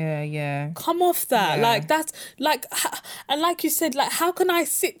on. Yeah. Come off that. Yeah. Like, that's like, and like you said, like, how can I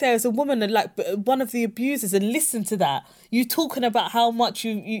sit there as a woman and like one of the abusers and listen to that? You talking about how much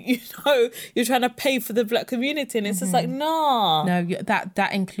you know, you're trying to pay for the black community. And it's just like, nah. No, that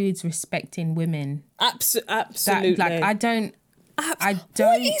includes respecting women. Absolutely. That, like, I don't.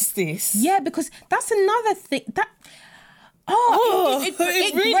 What is this? Yeah, because that's another thing that.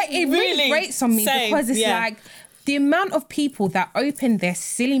 It really grates on me because it's like the amount of people that open their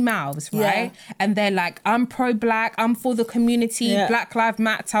silly mouths, right? Yeah. And they're like, I'm pro-black, I'm for the community, Black Lives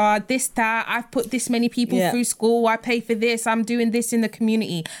Matter, this, that, I've put this many people through school, I pay for this, I'm doing this in the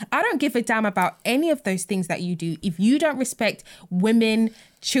community. I don't give a damn about any of those things that you do. If you don't respect women,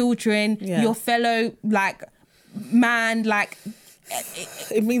 children, your fellow, like, man, like...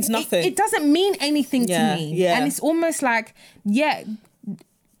 It means nothing. It doesn't mean anything to me. Yeah. And it's almost like,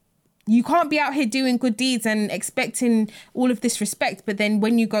 you can't be out here doing good deeds and expecting all of this respect, but then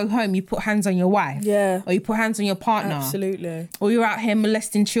when you go home, you put hands on your wife. Yeah. Or you put hands on your partner. Absolutely. Or you're out here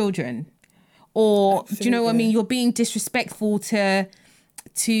molesting children. Or, do you know what I mean? You're being disrespectful to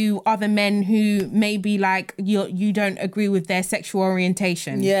other men who maybe like you don't agree with their sexual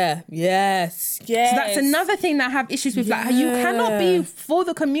orientation. Yes. So that's another thing that I have issues with. Like, you cannot be for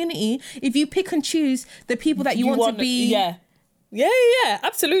the community if you pick and choose the people that you want to be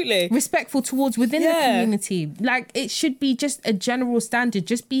absolutely respectful towards within the community. Like, it should be just a general standard.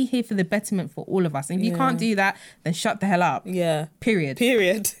 Just be here for the betterment for all of us. And if you can't do that, then shut the hell up. Yeah. Period.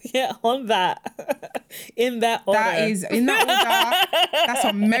 Yeah, on that. In that order. That is, in that order, that's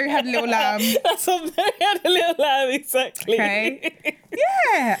on Mary Had a Little Lamb. That's on Mary Had a Little Lamb, exactly. Okay.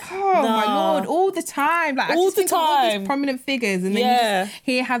 Yeah. Oh, my Lord. All the time. Like, All I just the think of all time. these prominent figures. And then you just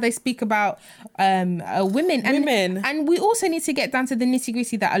hear how they speak about women. And we also need to get down to the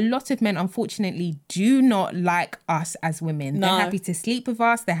nitty-gritty that a lot of men, unfortunately, do not like us as women. No. They're happy to sleep with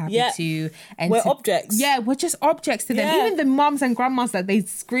us. They're happy to... We're objects. Yeah, we're just objects to them. Yeah. Even the mums and grandmas that they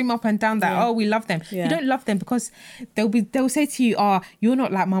scream up and down that, oh, we love them. Yeah. You don't love them because they'll say to you, oh, you're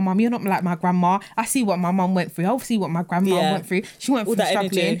not like my mum, you're not like my grandma. I see what my mum went through. I'll see what my grandma went through. She went All through that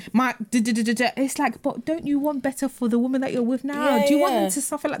struggling. energy. It's like, but don't you want better for the woman that you're with now? Yeah, Do you want them to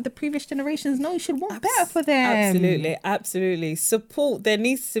suffer like the previous generations? No, you should want better for them. Absolutely. Support. There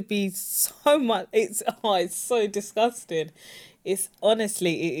needs to be so much. It's so disgusting. It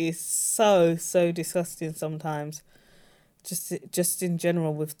is so disgusting sometimes. Just in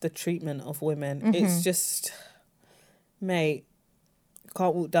general with the treatment of women. It's just, mate, you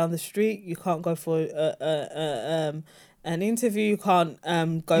can't walk down the street, you can't go for an interview, you can't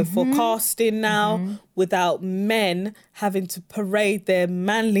go for casting now without men having to parade their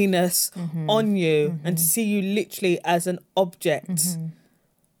manliness on you and to see you literally as an object.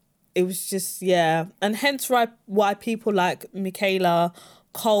 It was just, and hence why people like Michaela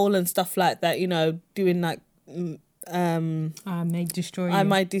Cole and stuff like that, you know, doing like I may destroy you. I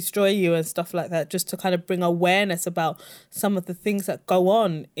might destroy you and stuff like that, just to kind of bring awareness about some of the things that go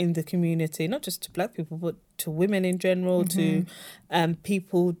on in the community, not just to black people, but to women in general, to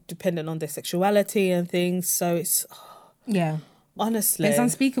people dependent on their sexuality and things. So it's, honestly, there's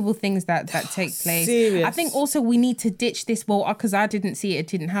unspeakable things that take place. Serious. I think also we need to ditch this, because I didn't see it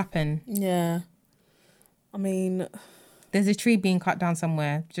didn't happen. Yeah. I mean... There's a tree being cut down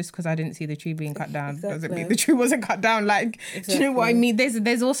somewhere. Just because I didn't see the tree being cut down doesn't mean the tree wasn't cut down. Like, do you know what I mean?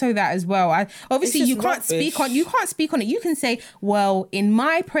 There's also that as well. Obviously you can't speak on it. You can say, well, in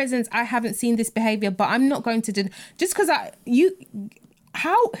my presence, I haven't seen this behavior, but I'm not going to do just because who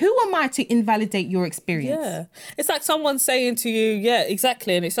am I to invalidate your experience? Yeah. It's like someone saying to you, yeah,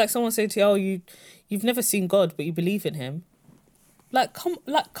 exactly. And it's like someone saying to you, oh, you've never seen God, but you believe in him. Like, come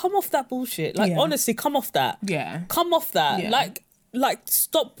off that bullshit. Like, honestly, come off that. Yeah. Come off that. Yeah. Like,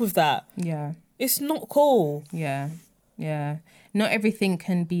 stop with that. Yeah. It's not cool. Yeah. Yeah. Not everything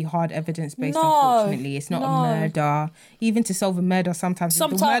can be hard evidence based, unfortunately. It's not a murder. Even to solve a murder, sometimes the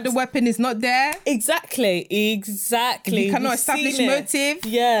murder weapon is not there. Exactly. You cannot establish motive.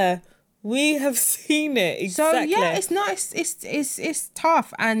 Yeah. We have seen it. Exactly. So, yeah, it's not, it's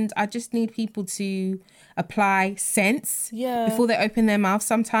tough. And I just need people to apply sense before they open their mouth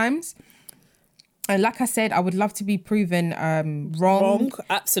sometimes. And like I said, I would love to be proven wrong.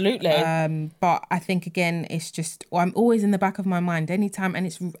 Absolutely. But I think, again, it's just, I'm always in the back of my mind anytime, and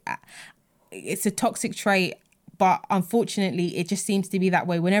it's a toxic trait, but unfortunately it just seems to be that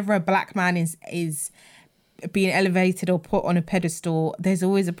way. Whenever a black man is being elevated or put on a pedestal, there's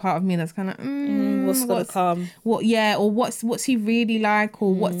always a part of me that's kind of what's gonna come? Or what's he really like,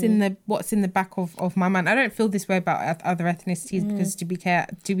 or what's in the back of my mind. I don't feel this way about other ethnicities because to be fair,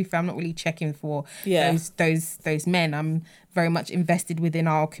 I'm not really checking for those men. I'm very much invested within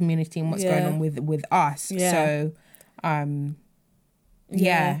our community and what's going on with us. So and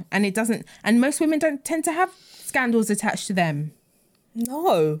it doesn't, and most women don't tend to have scandals attached to them.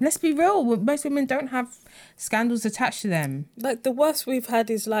 No. Let's be real. Most women don't have scandals attached to them. Like, the worst we've had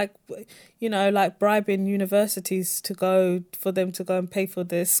is, like, you know, like bribing universities for them to go and pay for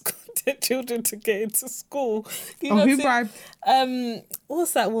their children to get into school. You know, who bribed?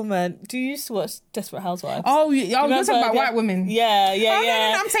 What's that woman? Do you used to watch Desperate Housewives? Oh, you're talking about white women. Yeah.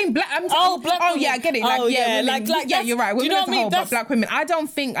 No, I'm saying black. Black women. Yeah, I get it. Like, women, you're right. Women as a whole, but black women. I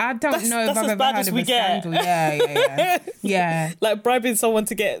don't know if I've ever heard of a scandal. Yeah. Like bribing someone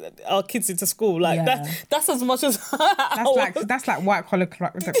to get our kids into school. Like that's as much as that's like white collar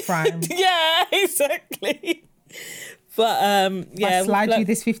crime. Yeah, exactly. But I slide you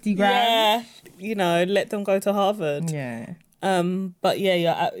this 50 grand. Yeah, you know, let them go to Harvard. Yeah. But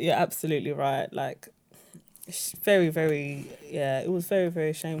yeah, you're absolutely right. Like, it's very, very, it was very,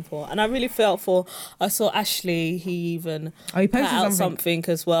 very shameful. And I really felt I saw Ashley, he even put out something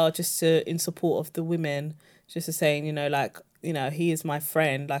as well, just in support of the women, just to saying, you know, like, you know, he is my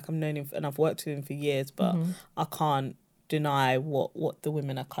friend, like, I've known him and I've worked with him for years, but I can't deny what the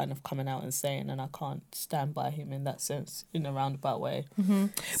women are kind of coming out and saying, and I can't stand by him in that sense, in a roundabout way.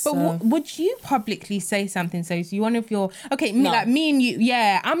 But would you publicly say something? So you one of your me and you,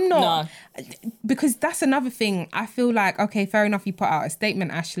 I'm not, because that's another thing. I feel like, okay, fair enough, you put out a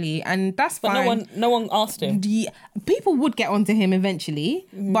statement, Ashley, and that's fine. But no one asked him. People would get onto him eventually,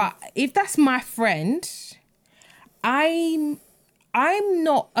 but if that's my friend, I'm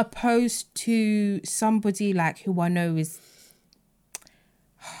not opposed to somebody like who I know is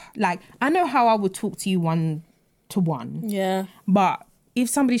like, I know how I would talk to you one to one. Yeah. But if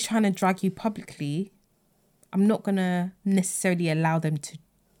somebody's trying to drag you publicly, I'm not gonna necessarily allow them to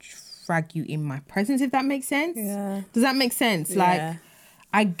drag you in my presence, if that makes sense. Yeah. Does that make sense? Yeah. Like,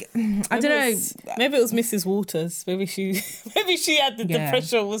 I don't know. Maybe it was Mrs. Waters. Maybe she had the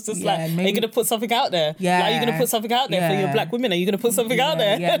pressure, was just like, maybe. Are you going to put something out there? Yeah. Like, are you going to put something out there for your black women? Are you going to put something out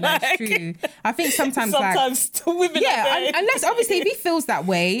there? Yeah, that's true. I think sometimes women unless obviously if he feels that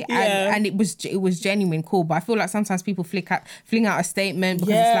way and it was genuine, cool. But I feel like sometimes people fling out a statement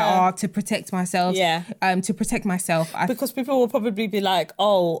because it's like, to protect myself. Yeah. To protect myself. Because people will probably be like,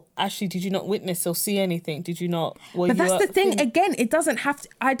 oh, Ashley, did you not witness or see anything? Did you not? But that's the thing. Again, it doesn't have to.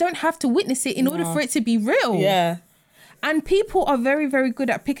 I don't have to witness it in order for it to be real. Yeah. And people are very, very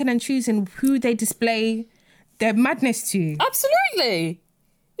good at picking and choosing who they display their madness to. Absolutely.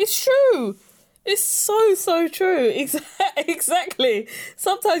 It's true. It's so true. Exactly.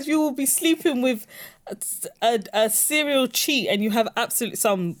 Sometimes you will be sleeping with a serial cheat and you have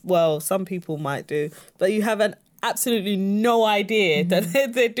some people might do, but you have absolutely no idea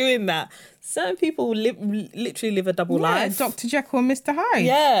that they're doing that. Certain people literally live a double life. Dr. Jekyll and Mr. Hyde.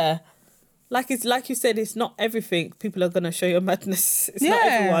 Yeah. Like you said, it's not everything. People are going to show your madness. It's not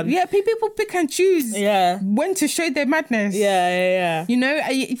everyone. Yeah, people pick and choose when to show their madness. Yeah. You know,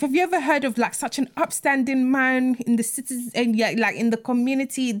 have you ever heard of like such an upstanding man in the cities and like in the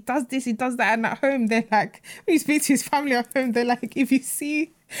community, he does this, he does that, and at home they're like, when you speak to his family at home, they're like, if you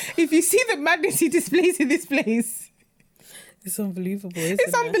see the madness he displays in this place. It's unbelievable, isn't it?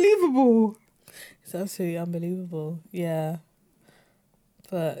 It's unbelievable. It's absolutely unbelievable. Yeah.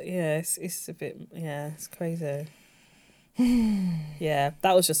 But yeah, it's a bit, it's crazy. Yeah,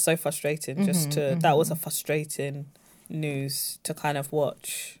 that was just so frustrating. That was a frustrating news to kind of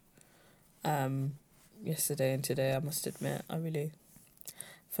watch yesterday and today, I must admit. I really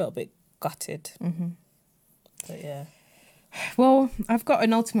felt a bit gutted. But yeah. Well, I've got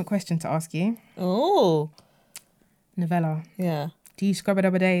an ultimate question to ask you. Oh. Novella, Yeah. do you scrub a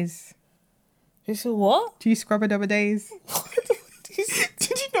double days? You said what? Do you scrub a double days? Did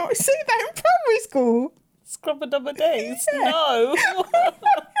you not say that in primary school? Scrub a double days? No. What the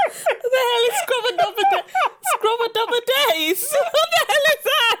hell is scrub a double days? Scrub a double days? What the hell is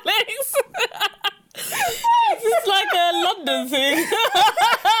that, Alex? It's like a London thing. I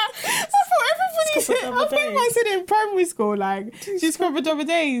thought everybody said, I think I said it in primary school, like, do you scrub a double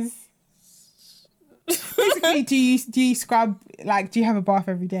days? Basically, do you scrub, like, do you have a bath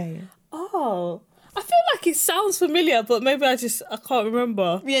every day? Oh. I feel like it sounds familiar, but maybe I can't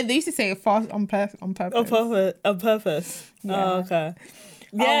remember. Yeah, they used to say it fast on purpose. On purpose. Yeah. Oh, okay.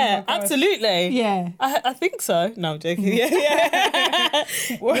 Yeah, Oh absolutely. Yeah. I think so. No, I'm joking. Yeah.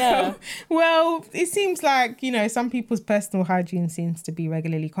 Well, it seems like, some people's personal hygiene seems to be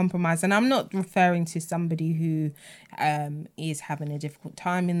regularly compromised. And I'm not referring to somebody who is having a difficult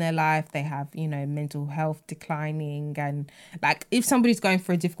time in their life. They have, mental health declining. And like, if somebody's going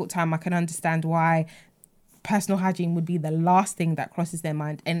through a difficult time, I can understand why personal hygiene would be the last thing that crosses their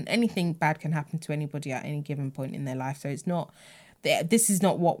mind. And anything bad can happen to anybody at any given point in their life. So it's not... This is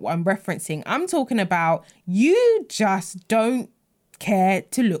not what I'm referencing. I'm talking about you just don't care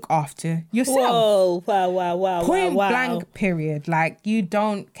to look after yourself. Whoa, wow. Point blank, period. Like, you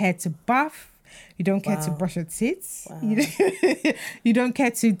don't care to bath. You don't care to brush your teeth. Wow. You don't care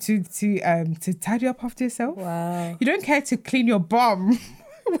to tidy up after yourself. Wow. You don't care to clean your bum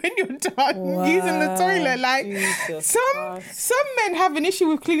when you're done using the toilet. Like, some men have an issue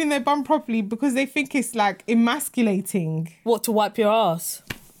with cleaning their bum properly because they think it's like emasculating. What, to wipe your ass?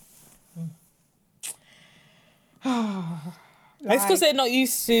 It's because they're not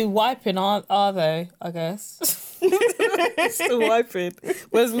used to wiping, are they? I guess. Still wiping.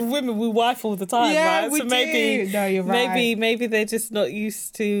 Whereas with women, we wipe all the time, yeah, right? We so maybe, do. No, you're right. Maybe they're just not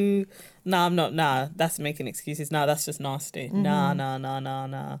used to. No, I'm not. Nah, that's making excuses. No, that's just nasty. Mm-hmm.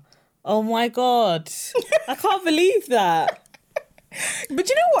 Nah. Oh my God. I can't believe that. But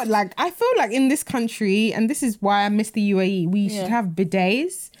you know what? Like, I feel like in this country, and this is why I miss the UAE, we should have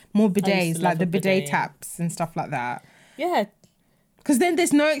bidets, more bidets, like the bidet taps and stuff like that. Yeah. Because then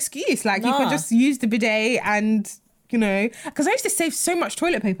there's no excuse. Like, you can just use the bidet and, because I used to save so much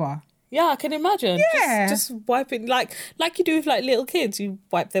toilet paper. Yeah, I can imagine. Yeah. Just wiping, like you do with, like, little kids. You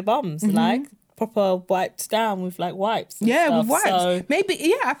wipe their bums, like, proper wiped down with, like, wipes and stuff. With wipes. So...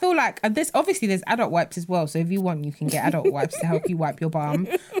 Maybe, I feel like there's adult wipes as well. So if you want, you can get adult wipes to help you wipe your bum.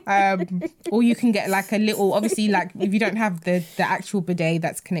 Or you can get, like, a little, obviously, like, if you don't have the actual bidet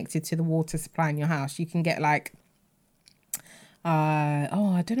that's connected to the water supply in your house, you can get, like,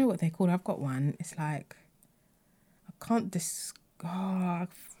 I don't know what they're called. I've got one. It's like, I can't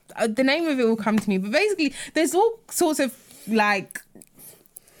the name of it will come to me, but basically there's all sorts of like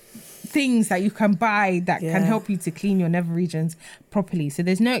things that you can buy that can help you to clean your nether regions properly. So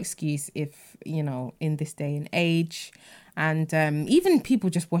there's no excuse if, in this day and age, and even people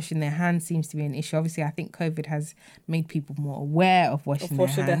just washing their hands seems to be an issue. Obviously, I think COVID has made people more aware of washing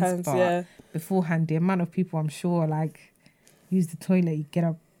their hands, but beforehand, the amount of people I'm sure like use the toilet, you get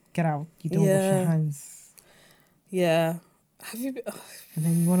out, you don't wash your hands. Yeah. Have you been... And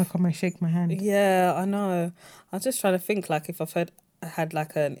then you want to come and shake my hand. Yeah, I know. I'm just trying to think, like, if I've had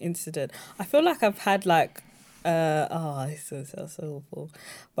like an incident. I feel like I've had like, this sounds so awful.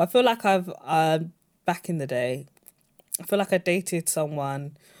 But I feel like I've, back in the day, I feel like I dated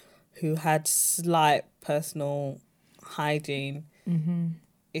someone who had slight personal hygiene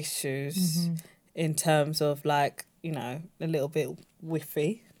issues in terms of, like, a little bit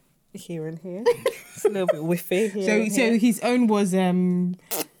whiffy here and here. It's a little bit whiffy here. So his own was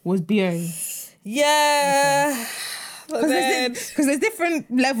BO. Yeah. Because there's different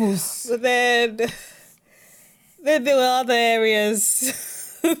levels. But then there were other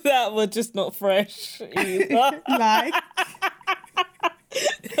areas that were just not fresh either. Like,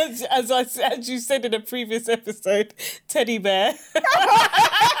 as you said in a previous episode, teddy bear.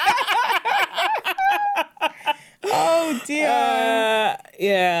 Oh dear.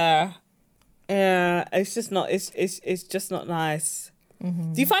 Yeah. It's just not. It's just not nice.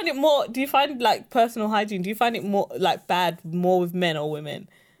 Mm-hmm. Do you find like personal hygiene? Do you find it more like bad more with men or women,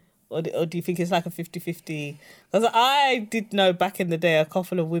 or do you think it's like a 50-50? Because I did know back in the day a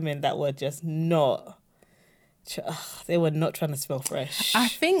couple of women that were just not. They were not trying to smell fresh. I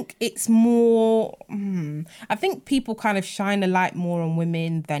think it's more. I think people kind of shine a light more on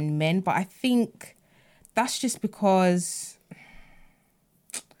women than men, but I think that's just because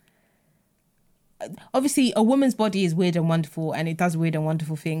obviously a woman's body is weird and wonderful, and it does weird and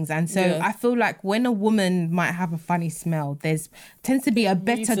wonderful things. And so I feel like when a woman might have a funny smell, there's tends to be a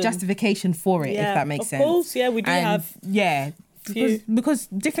better justification for it, if that makes sense. Of course, we do have. Yeah. Because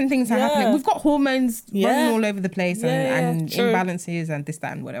different things are happening. We've got hormones running all over the place and imbalances and this,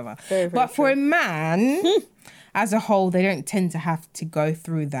 that, and whatever. Very, very but for a man, as a whole, they don't tend to have to go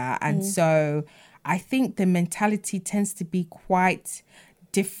through that. And so I think the mentality tends to be quite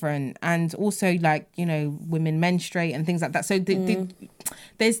different. And also, like, you know, women menstruate and things like that. So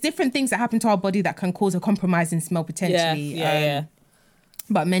there's different things that happen to our body that can cause a compromise in smell potentially.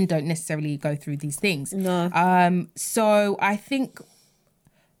 But men don't necessarily go through these things. No. So I think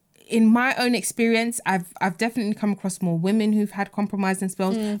in my own experience, I've definitely come across more women who've had compromising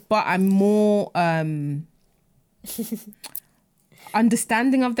smells, but I'm more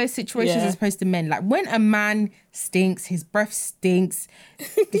understanding of those situations as opposed to men. Like when a man stinks, his breath stinks,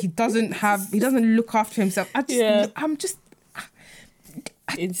 he doesn't look after himself.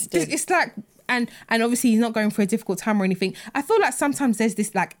 It's like, and obviously he's not going through a difficult time or anything. I feel like sometimes there's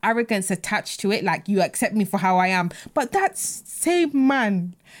this like arrogance attached to it, like you accept me for how I am. But that same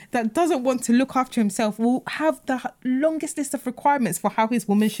man that doesn't want to look after himself will have the longest list of requirements for how his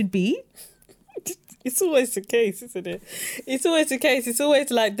woman should be. It's always the case, isn't it? It's always the case. It's always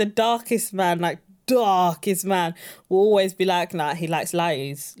like the darkest man will always be like, nah, he likes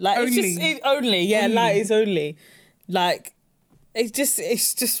lighties. Like lighties only. Like,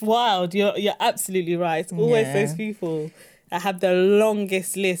 it's just wild. You're absolutely right. It's always those people that have the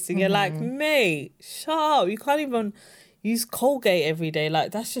longest list, and you're like, mate, shut up. You can't even use Colgate every day.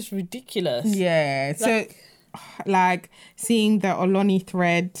 Like, that's just ridiculous. Yeah. So, like seeing the Oloni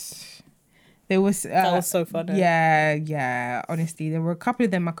thread, there was that was so funny. Yeah. Honestly, there were a couple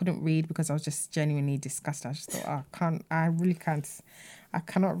of them I couldn't read because I was just genuinely disgusted. I just thought, I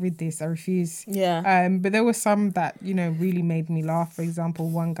cannot read this. I refuse. Yeah. But there were some that, you know, really made me laugh. For example,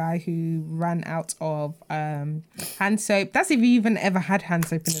 one guy who ran out of hand soap. That's if you even ever had hand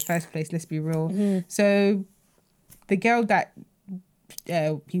soap in the first place, let's be real. Mm-hmm. So the girl that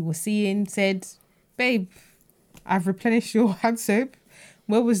he was seeing said, babe, I've replenished your hand soap.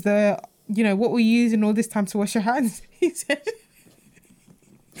 Where was what were you using all this time to wash your hands? He said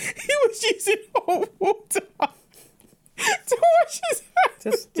he was using hot water to wash his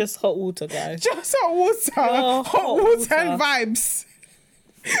hands. Just hot water, guys. Just hot water. Oh, hot water and vibes.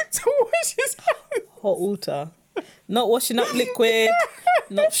 To wash his hands. Hot water. Not washing up liquid,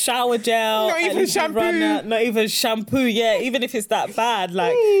 not shower gel. Not even shampoo. Not even shampoo, even if it's that bad.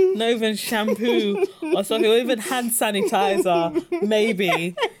 Like, not even shampoo or something. Or even hand sanitizer,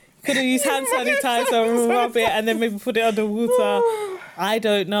 maybe. Could have used hand sanitizer, rub it, and then maybe put it under water. I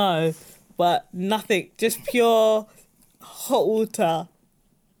don't know. But nothing. Just pure hot water.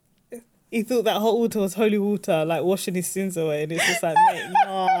 He thought that hot water was holy water, like washing his sins away. And it's just like, mate,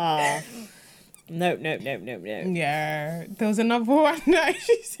 nah. Nope. Yeah. There was another one that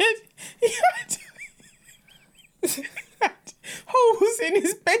she said he had holes in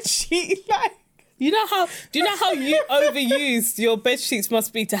his bedsheet. Like, do you know how you overused your bed sheets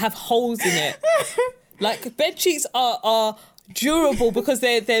must be to have holes in it? Like, bed sheets are durable because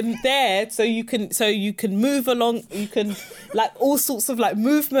they're there so you can move along, you can like all sorts of like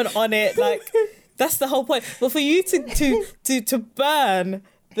movement on it, like that's the whole point. But for you to burn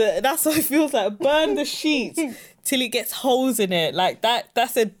that's what it feels like, burn the sheets till it gets holes in it, like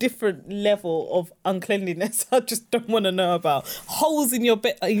that's a different level of uncleanliness I just don't want to know about. Holes in your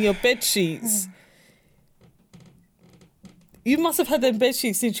bed sheets. You must have had them bed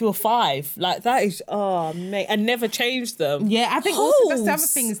sheets since you were 5. Like, that is, oh, mate, and never changed them. Yeah, I think also that's the other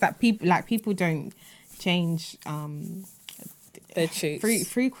thing is that people don't change bed sheets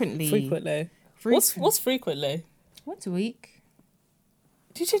frequently. What's frequently? Once a week.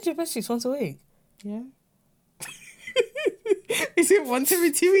 Do you change your bed sheets once a week? Yeah. Is it once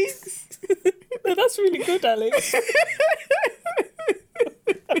every 2 weeks? No, that's really good, Alex.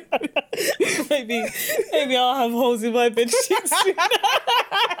 Maybe I'll have holes in my bed sheets.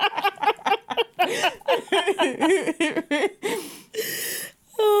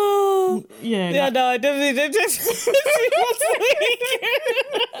 Oh, yeah. No, I definitely don't just once a week.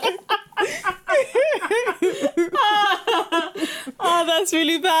 Oh, that's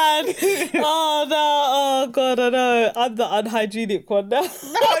really bad. Oh no! Oh God! I know. I'm the unhygienic one now. No,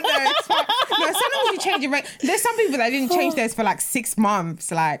 it's fine. No, sometimes you change your there's some people that didn't change theirs for like 6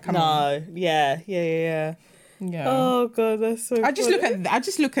 months. Like, come on. Yeah. Oh God, that's so. I just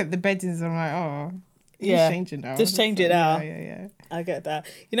look at the beddings and I'm like, oh. Yeah. Just change it now. Just change it now. Yeah. I get that.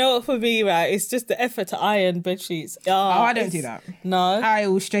 You know what, for me, right, it's just the effort to iron bed sheets. Oh, I don't do that. No? I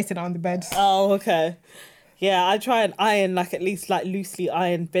will straighten it on the bed. Oh, okay. Yeah, I try and iron, like, at least, like, loosely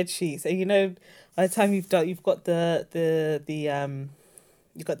iron bed sheets. And, you know, by the time you've got you've got the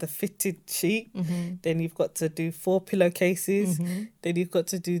fitted sheet, then you've got to do 4 pillowcases, then you've got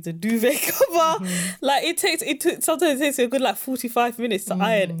to do the duvet cover. Like, sometimes it takes a good, like, 45 minutes to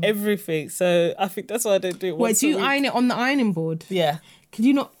iron everything. So I think that's why I don't do it once Wait, do you a week. iron it on the ironing board? Yeah. Could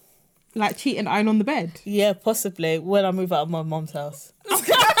you not, like, cheat and iron on the bed? Yeah, possibly, when I move out of my mum's house.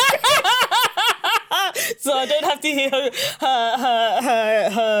 So I don't have to hear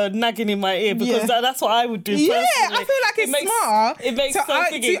her nagging in my ear, because that's what I would do personally. Yeah, I feel like it's smart It makes to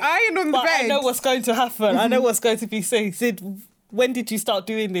iron on the but bed. I know what's going to happen. I know what's going to be said. Sid, when did you start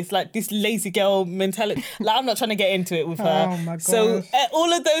doing this? Like, this lazy girl mentality. Like, I'm not trying to get into it with her. Oh my gosh. So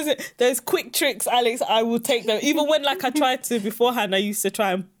all of those quick tricks, Alex, I will take them. Even when, like, I tried to beforehand, I used to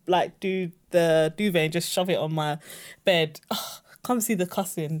try and, like, do the duvet and just shove it on my bed. Come see the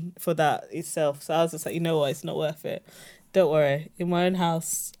cussing for that itself. So I was just like, you know what, it's not worth it. Don't worry. In my own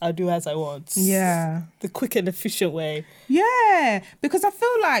house, I'll do as I want. Yeah. The quick and efficient way. Yeah, because I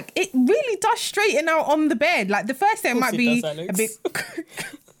feel like it really does straighten out on the bed. Like, the first day it might be a bit...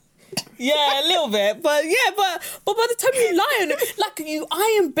 Yeah, a little bit, but by the time you lie on it, like, you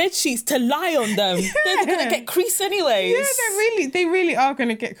iron bed sheets to lie on them, they're gonna get crease anyways. Yeah, they really are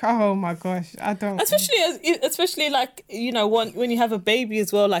gonna get. Oh my gosh, I don't. Especially like, you know, when you have a baby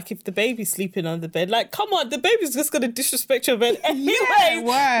as well. Like, if the baby's sleeping on the bed, like, come on, the baby's just gonna disrespect your bed anyway.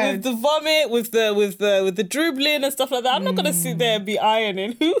 With the vomit, with the dribbling and stuff like that. I'm not gonna sit there and be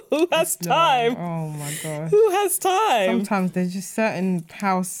ironing. Who has time? Oh my gosh. Who has time? Sometimes there's just certain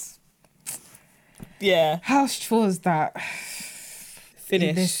house chores that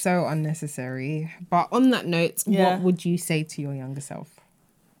finish. They're so unnecessary. But on that note, what would you say to your younger self?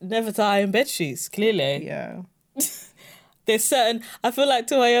 Never to iron bed sheets, clearly. Yeah. There's certain, I feel like,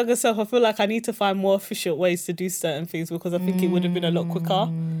 to my younger self, I feel like I need to find more efficient ways to do certain things, because I think it would have been a lot quicker.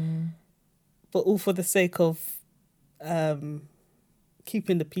 But all for the sake of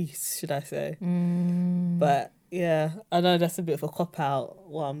keeping the peace, should I say. But yeah, I know that's a bit of a cop-out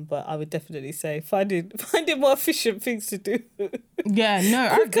one, but I would definitely say finding more efficient things to do. Yeah, no, I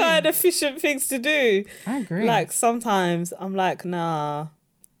agree. Quicker and efficient things to do. I agree. Like, sometimes I'm like, nah,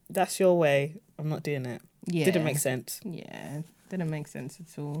 that's your way. I'm not doing it. Yeah. Didn't make sense. Yeah, didn't make sense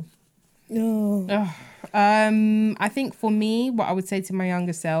at all. No. I think for me, what I would say to my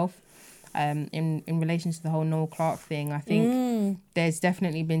younger self, in relation to the whole Noel Clarke thing, I think there's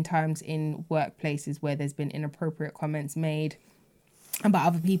definitely been times in workplaces where there's been inappropriate comments made about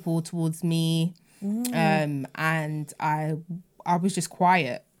other people towards me, and I was just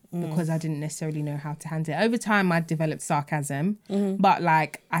quiet because I didn't necessarily know how to handle it. Over time, I developed sarcasm, but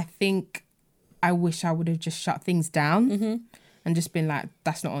like, I think I wish I would have just shut things down and just been like,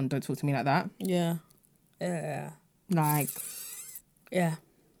 "That's not on. Don't talk to me like that." Yeah. Like, yeah.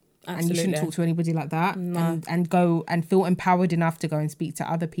 Absolutely. And you shouldn't talk to anybody like that. No. And go and feel empowered enough to go and speak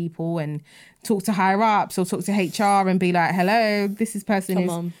to other people and talk to higher ups or talk to HR and be like, hello, this is person Come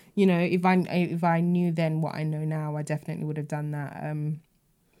is, on. you know, if I knew then what I know now, I definitely would have done that.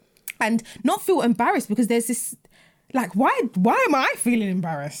 And not feel embarrassed, because there's this, like, why am I feeling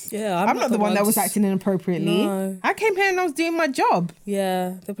embarrassed? Yeah, I'm not the one that was acting inappropriately. No. I came here and I was doing my job.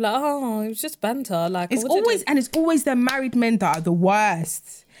 Yeah, they'll be like, oh, it was just banter. Like, It's always the married men that are the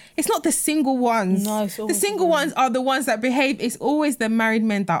worst. It's not the single ones. No, it's the always single ones are the ones that behave. It's always the married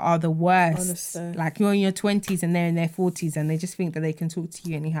men that are the worst. Honestly. Like, you're in your 20s and they're in their 40s and they just think that they can talk to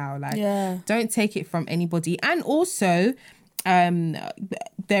you anyhow. Like, don't take it from anybody. And also,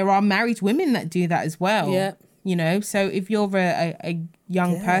 there are married women that do that as well. Yeah. You know, so if you're a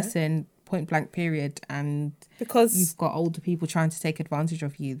young person, point blank period, and because you've got older people trying to take advantage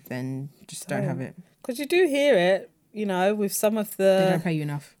of you, then just don't have it. Because you do hear it, you know, with some of the... They don't pay you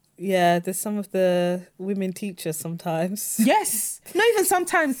enough. Yeah, there's some of the women teachers sometimes. Yes, not even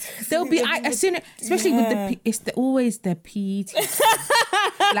sometimes. There'll be especially with always the PE teachers.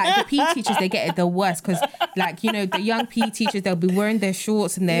 Like, the PE teachers, they get it the worst, because, like, you know, the young PE teachers, they'll be wearing their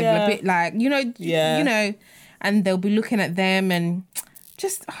shorts and they're a bit like, you know, and they'll be looking at them and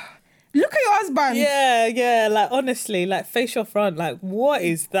just look at your husband. Yeah, like, honestly, like, face your front, like, what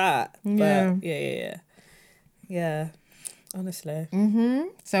is that? Yeah. But yeah. Honestly.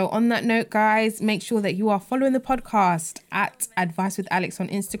 So on that note, guys, make sure that you are following the podcast at Advice with Alex on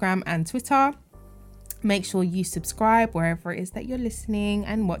Instagram and Twitter. Make sure you subscribe wherever it is that you're listening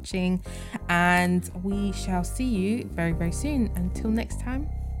and watching, and we shall see you very, very soon. Until next time,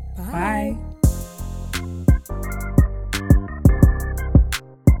 bye.